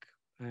track,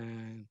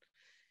 and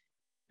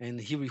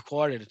he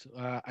recorded it.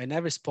 I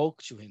never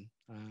spoke to him.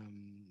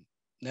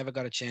 Never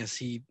got a chance.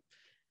 He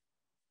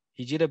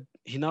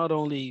not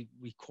only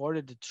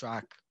recorded the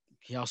track,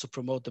 he also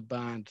promoted the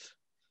band.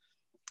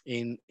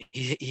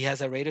 He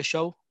has a radio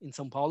show in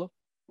São Paulo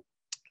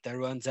that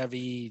runs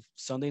every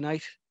Sunday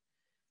night.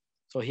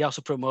 So he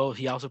also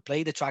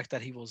played the track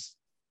that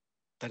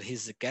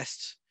he's a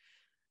guest.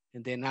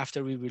 And then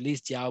after we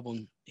released the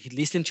album, he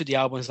listened to the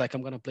album. He's like,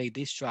 I'm going to play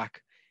this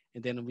track.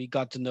 And then we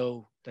got to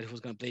know that he was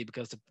going to play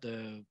because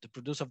the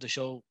producer of the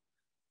show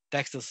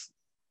texted us,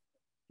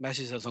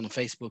 messaged us on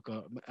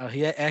Facebook.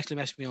 He actually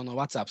messaged me on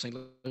WhatsApp saying,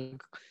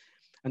 look,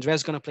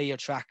 Andrea's going to play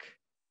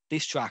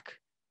this track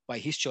by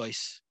his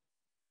choice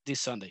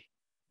this Sunday.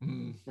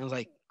 And I was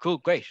like, cool,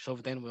 great. So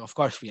then, of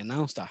course, we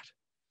announced that.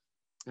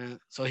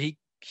 So he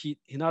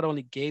not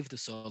only gave the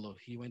solo,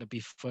 he went a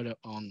bit further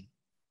on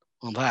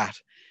that.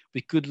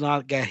 We could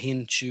not get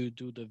him to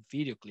do the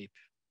video clip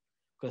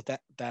because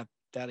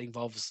that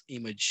involves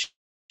image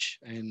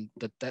and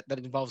that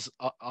involves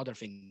other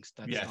things.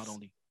 That is not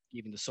only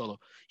giving the solo.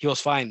 He was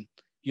fine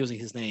using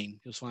his name.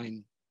 He was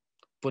fine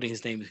putting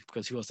his name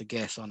because he was the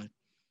guest on it.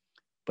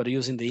 But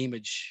using the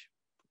image,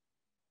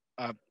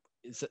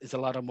 it's a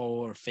lot of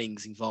more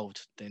things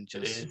involved than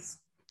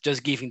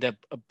just giving a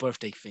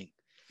birthday thing.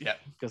 Yeah.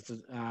 Because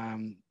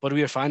but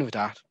we are fine with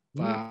that.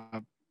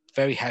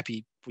 Very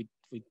happy with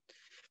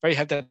very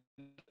happy that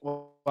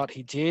what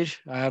he did.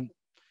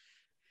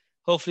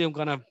 Hopefully, I'm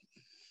gonna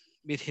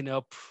meet him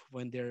up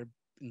when they're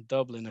in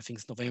Dublin. I think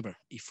it's November.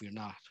 If we're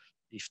not,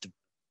 if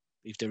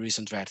the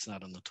recent Rat's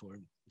not on the tour,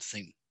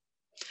 same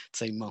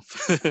month.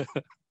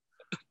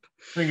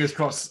 Fingers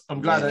crossed. I'm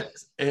glad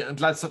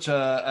such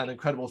an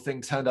incredible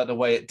thing turned out the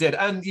way it did.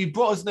 And you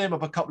brought his name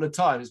up a couple of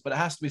times, but it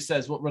has to be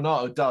said what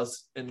Renato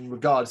does in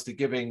regards to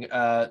giving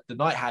the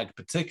Night Hag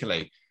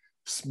particularly,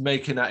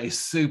 making that a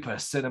super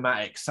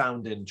cinematic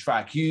sounding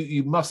track.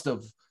 You must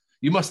have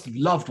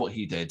loved what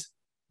he did.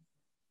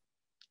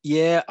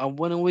 Yeah,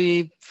 when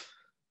we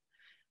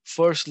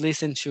first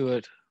listened to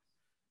it,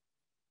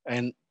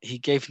 and he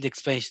gave the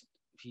explanation,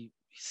 he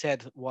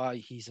said why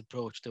he's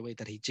approached the way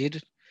that he did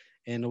it,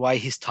 and why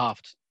he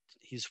stopped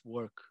his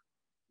work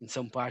in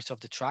some parts of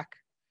the track.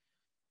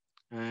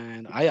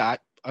 And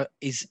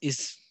is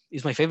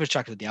my favorite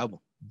track of the album.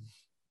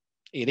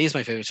 It is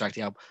my favorite track of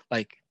the album.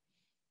 Like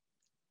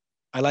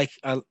I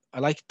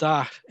like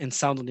that and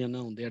Sound of the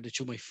Unknown. They are the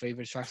two of my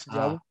favorite tracks of the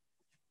album.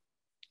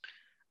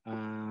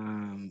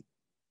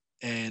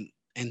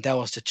 And that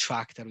was the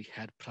track that we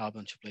had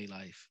problem to play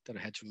live that I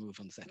had to remove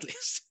on the set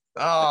list.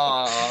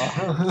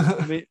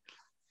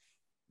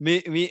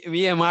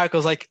 Me and Mark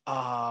was like,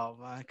 oh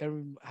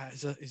man,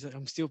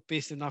 I'm still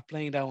pissed and not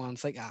playing that one.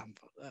 It's like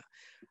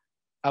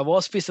I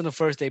was pissed on the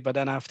first day, but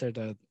then after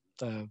the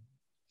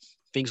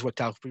things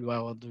worked out pretty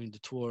well during the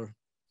tour.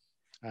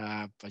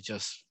 I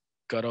just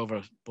got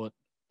over, but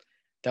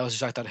that was a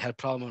track that had a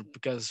problem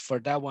because for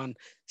that one,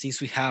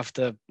 since we have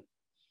the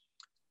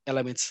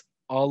elements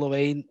all the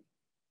way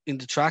in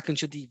the track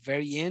until the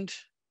very end,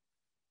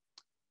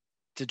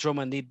 the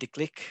drummer need the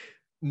click.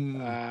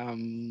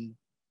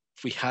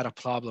 We had a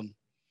problem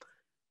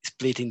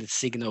splitting the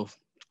signal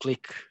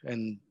click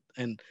and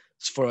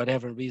for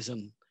whatever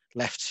reason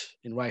left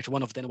and right.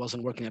 One of them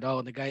wasn't working at all.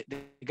 And the guy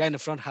in the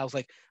front house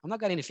like, I'm not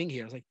got anything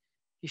here. I was like,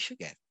 you should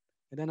get.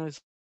 And then I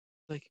was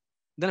like,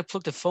 then I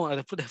plugged the phone.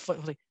 I put the phone. I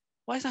was like,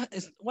 why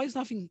is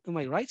nothing on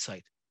my right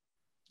side?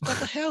 What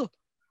the hell?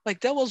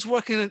 Like that was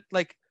working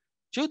like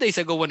 2 days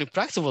ago when the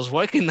practice was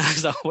working. Now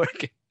it's not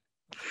working.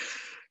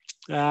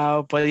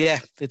 But yeah,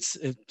 it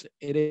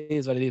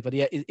is what it is. But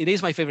yeah, it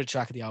is my favorite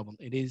track of the album.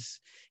 It is.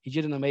 He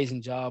did an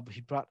amazing job.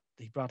 He brought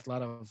a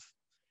lot of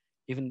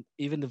even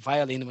the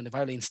violin. When the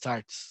violin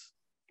starts,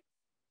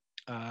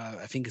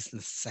 I think it's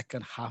the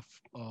second half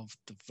of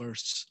the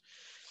verse.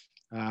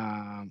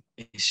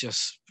 It's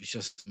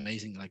just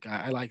amazing. Like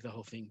I like the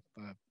whole thing.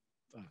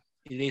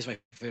 It is my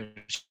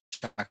favorite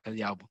track of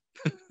the album.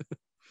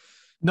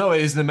 No,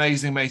 it is an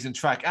amazing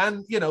track,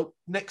 and the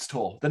next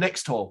tour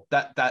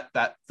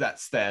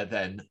that's there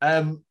then.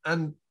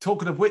 And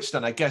talking of which,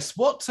 then I guess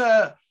what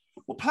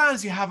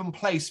plans you have in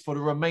place for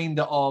the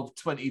remainder of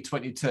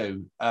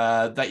 2022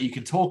 that you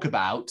can talk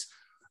about,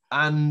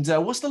 and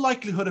what's the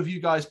likelihood of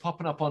you guys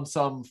popping up on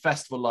some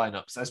festival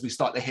lineups as we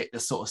start to hit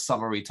this sort of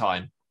summery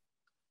time?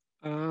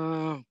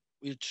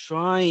 We're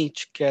trying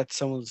to get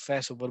some of the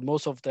festival, but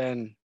most of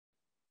them.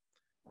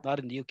 Not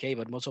in the UK,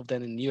 but most of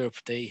them in Europe,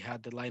 they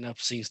had the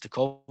lineup since the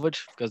COVID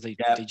because they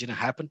didn't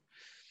happen.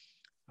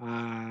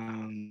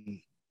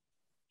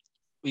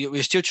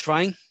 We're still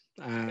trying.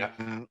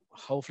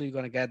 Hopefully, we're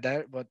gonna get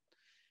there, but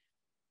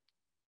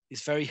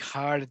it's very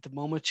hard at the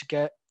moment to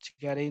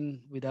get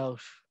in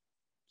without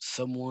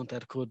someone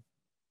that could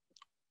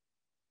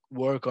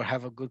work or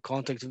have a good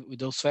contact with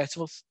those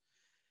festivals.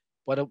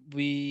 But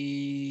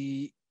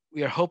we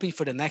are hoping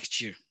for the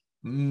next year.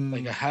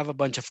 Like I have a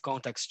bunch of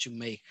contacts to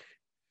make.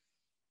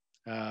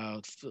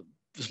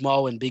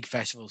 Small and big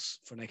festivals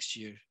for next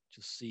year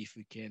to see if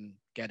we can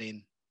get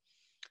in.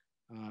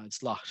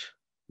 It's locked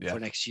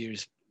for next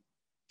year's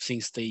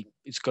since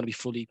it's going to be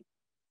fully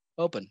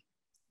open.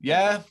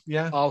 Yeah.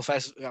 All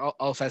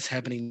fests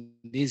happening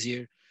this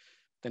year.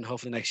 Then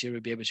hopefully next year we'll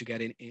be able to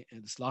get in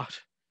the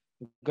slot.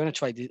 I'm gonna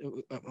try.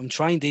 I'm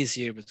trying this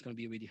year, but it's going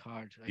to be really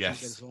hard.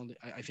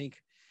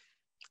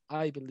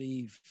 I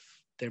believe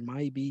there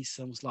might be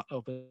some slot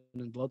open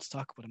in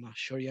Bloodstock, but I'm not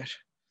sure yet.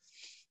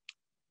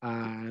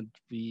 And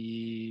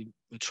we're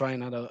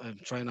trying out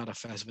a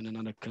festival in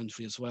another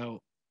country as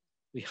well.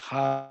 We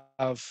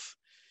have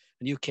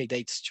UK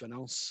dates to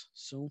announce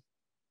soon.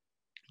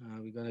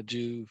 We're gonna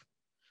do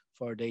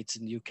 4 dates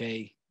in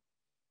UK,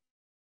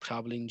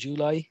 probably in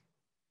July,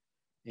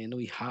 and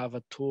we have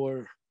a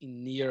tour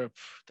in Europe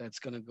that's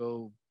gonna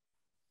go.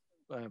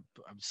 I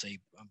would say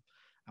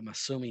I'm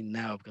assuming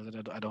now because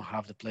I don't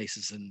have the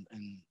places and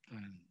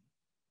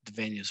the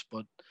venues,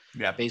 but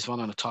based on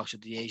a talk to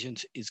the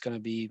agent, it's gonna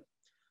be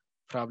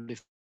probably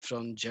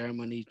from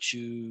Germany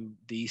to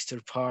the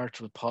eastern part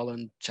with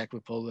Poland, Czech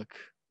Republic.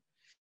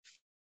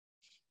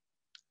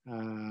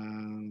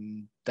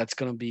 That's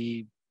gonna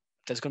be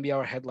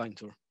our headline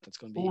tour. That's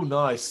gonna be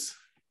nice.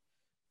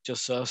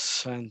 Just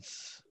us and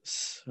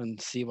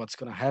see what's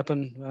gonna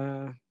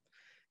happen.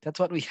 That's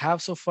what we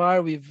have so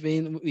far. We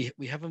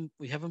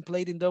haven't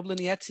played in Dublin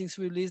yet since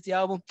we released the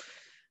album.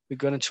 We're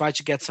gonna try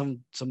to get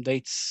some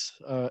dates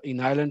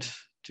in Ireland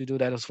to do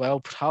that as well.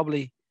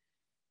 Probably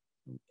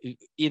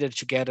either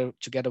together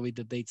with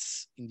the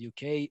dates in the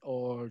UK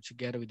or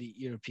together with the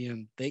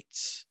European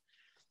dates.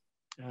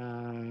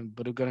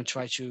 But we're gonna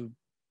try to.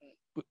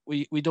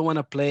 We don't want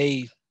to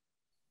play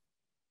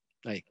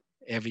like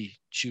every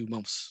 2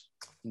 months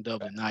in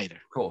Dublin either.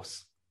 Of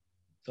course.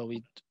 So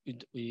we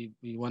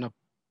want to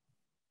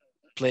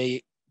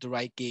play the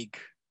right gig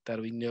that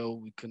we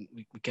know we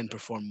can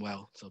perform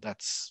well. So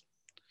that's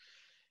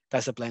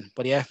the plan.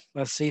 But yeah,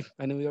 let's see.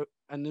 I know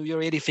you're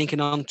already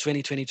thinking on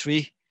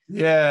 2023.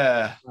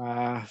 Yeah.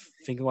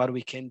 Thinking what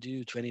we can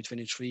do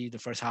 2023, the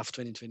first half of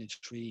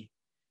 2023,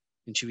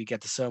 until we get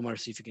the summer,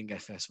 see if we can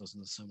get festivals in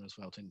the summer as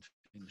well,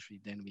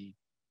 2023. Then we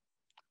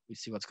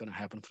see what's going to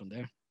happen from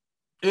there.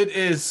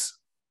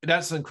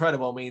 That's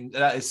incredible. I mean,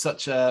 that is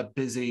such a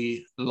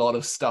busy lot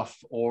of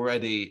stuff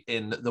already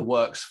in the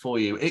works for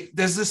you.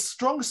 There's a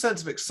strong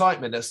sense of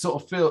excitement that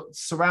sort of feels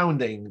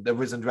surrounding the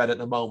Risen Dread at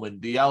the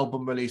moment. The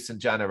album released in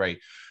January,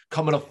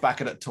 coming off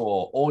back of that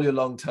tour, all your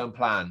long-term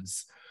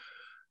plans.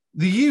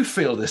 Do you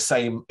feel the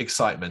same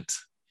excitement?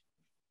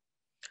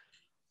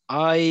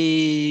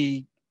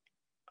 I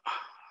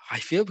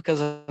feel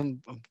because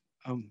I'm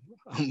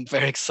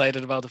very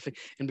excited about the thing,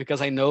 and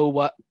because I know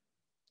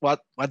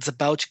what's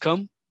about to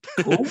come.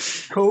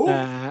 Cool.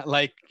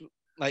 Like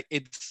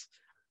it's.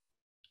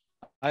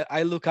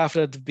 I look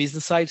after the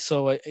business side,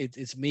 so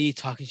it's me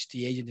talking to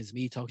the agent, it's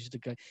me talking to the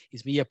guy,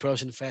 it's me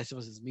approaching the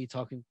festivals, it's me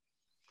talking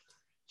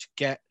to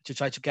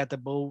try to get the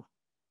ball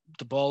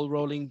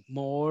rolling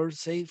more,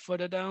 say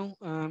further down.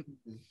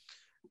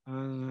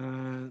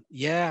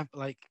 Yeah,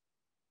 like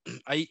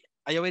I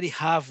already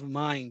have in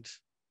mind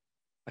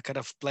a kind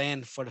of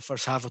plan for the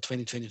first half of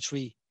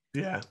 2023.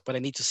 Yeah. But I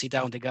need to sit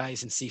down with the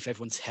guys and see if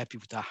everyone's happy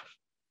with that.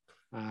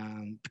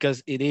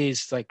 Because it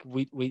is like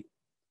we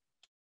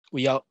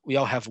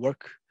all have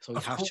work, so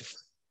it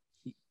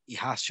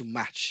has to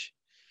match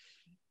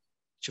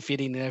to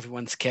fit in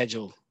everyone's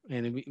schedule.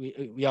 And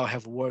we all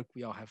have work,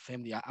 we all have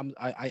family.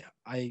 I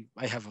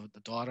have a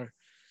daughter,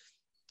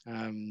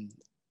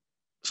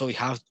 so we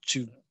have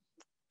to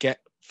get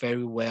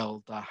very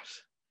well that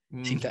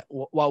see that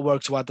what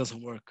works, what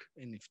doesn't work,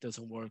 and if it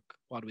doesn't work,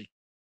 what we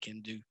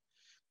can do.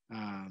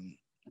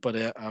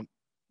 But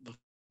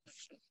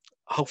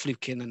hopefully we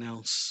can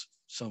announce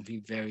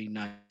something very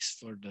nice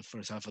for the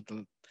first half of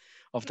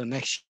the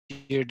next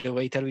year, the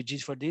way that we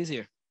did for this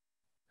year.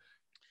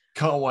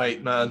 Can't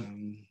wait,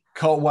 man.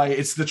 Can't wait.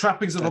 It's the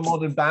trappings of a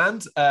modern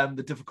band,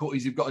 the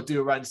difficulties you've got to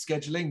do around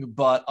scheduling,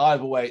 but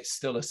either way, it's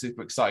still a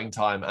super exciting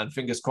time, and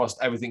fingers crossed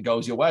everything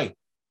goes your way.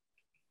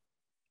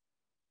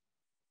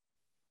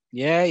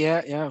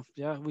 Yeah.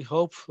 We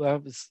hope.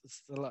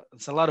 It's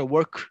a lot of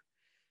work.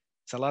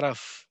 It's a lot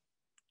of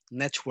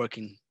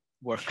networking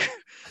work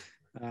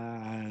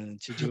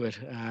to do it.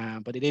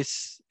 But it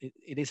is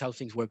how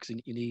things work.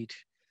 You need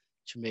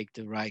to make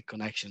the right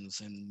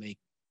connections and make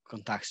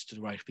contacts to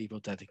the right people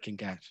that it can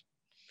get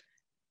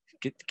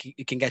you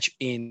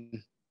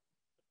in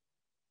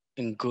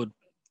good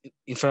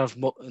in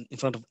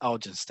front of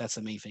audience. That's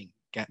the main thing.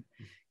 Get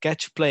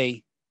to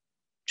play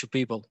to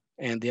people,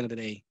 and at the end of the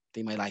day,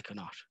 they might like or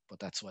not, but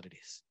that's what it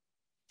is.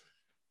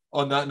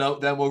 On that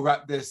note, then we'll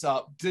wrap this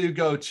up. Do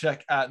go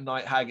check out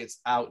Night Hag. It's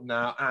out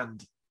now,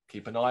 and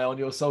keep an eye on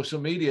your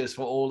social medias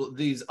for all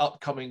these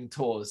upcoming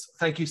tours.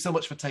 Thank you so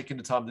much for taking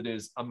the time to do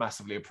this. I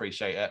massively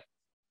appreciate it.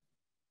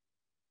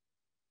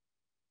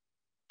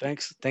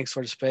 Thanks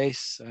for the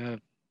space.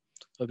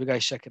 Hope you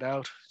guys check it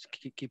out.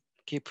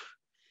 Keep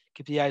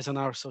the eyes on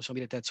our social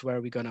media. That's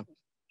where we're gonna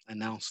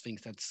announce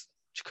things that's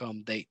to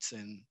come, dates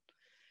and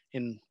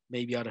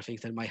maybe other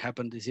things that might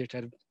happen this year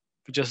that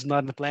we're just not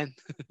in the plan.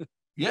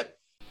 Yep.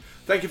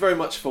 Thank you very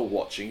much for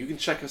watching. You can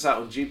check us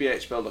out on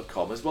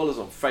gbhbl.com as well as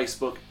on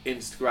Facebook,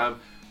 Instagram,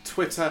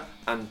 Twitter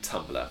and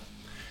Tumblr.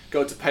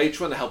 Go to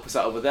Patreon to help us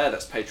out over there.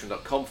 That's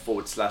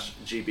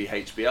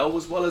patreon.com/GBHBL,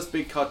 as well as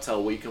Big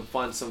Cartel, where you can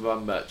find some of our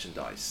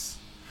merchandise.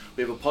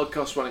 We have a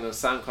podcast running on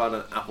SoundCloud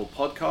and Apple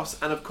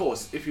Podcasts. And of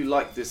course, if you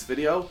like this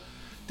video,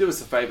 do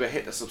us a favour,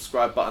 hit the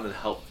subscribe button and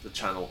help the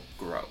channel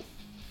grow.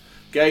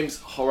 Games,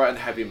 horror and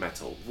heavy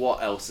metal.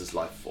 What else is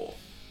life for?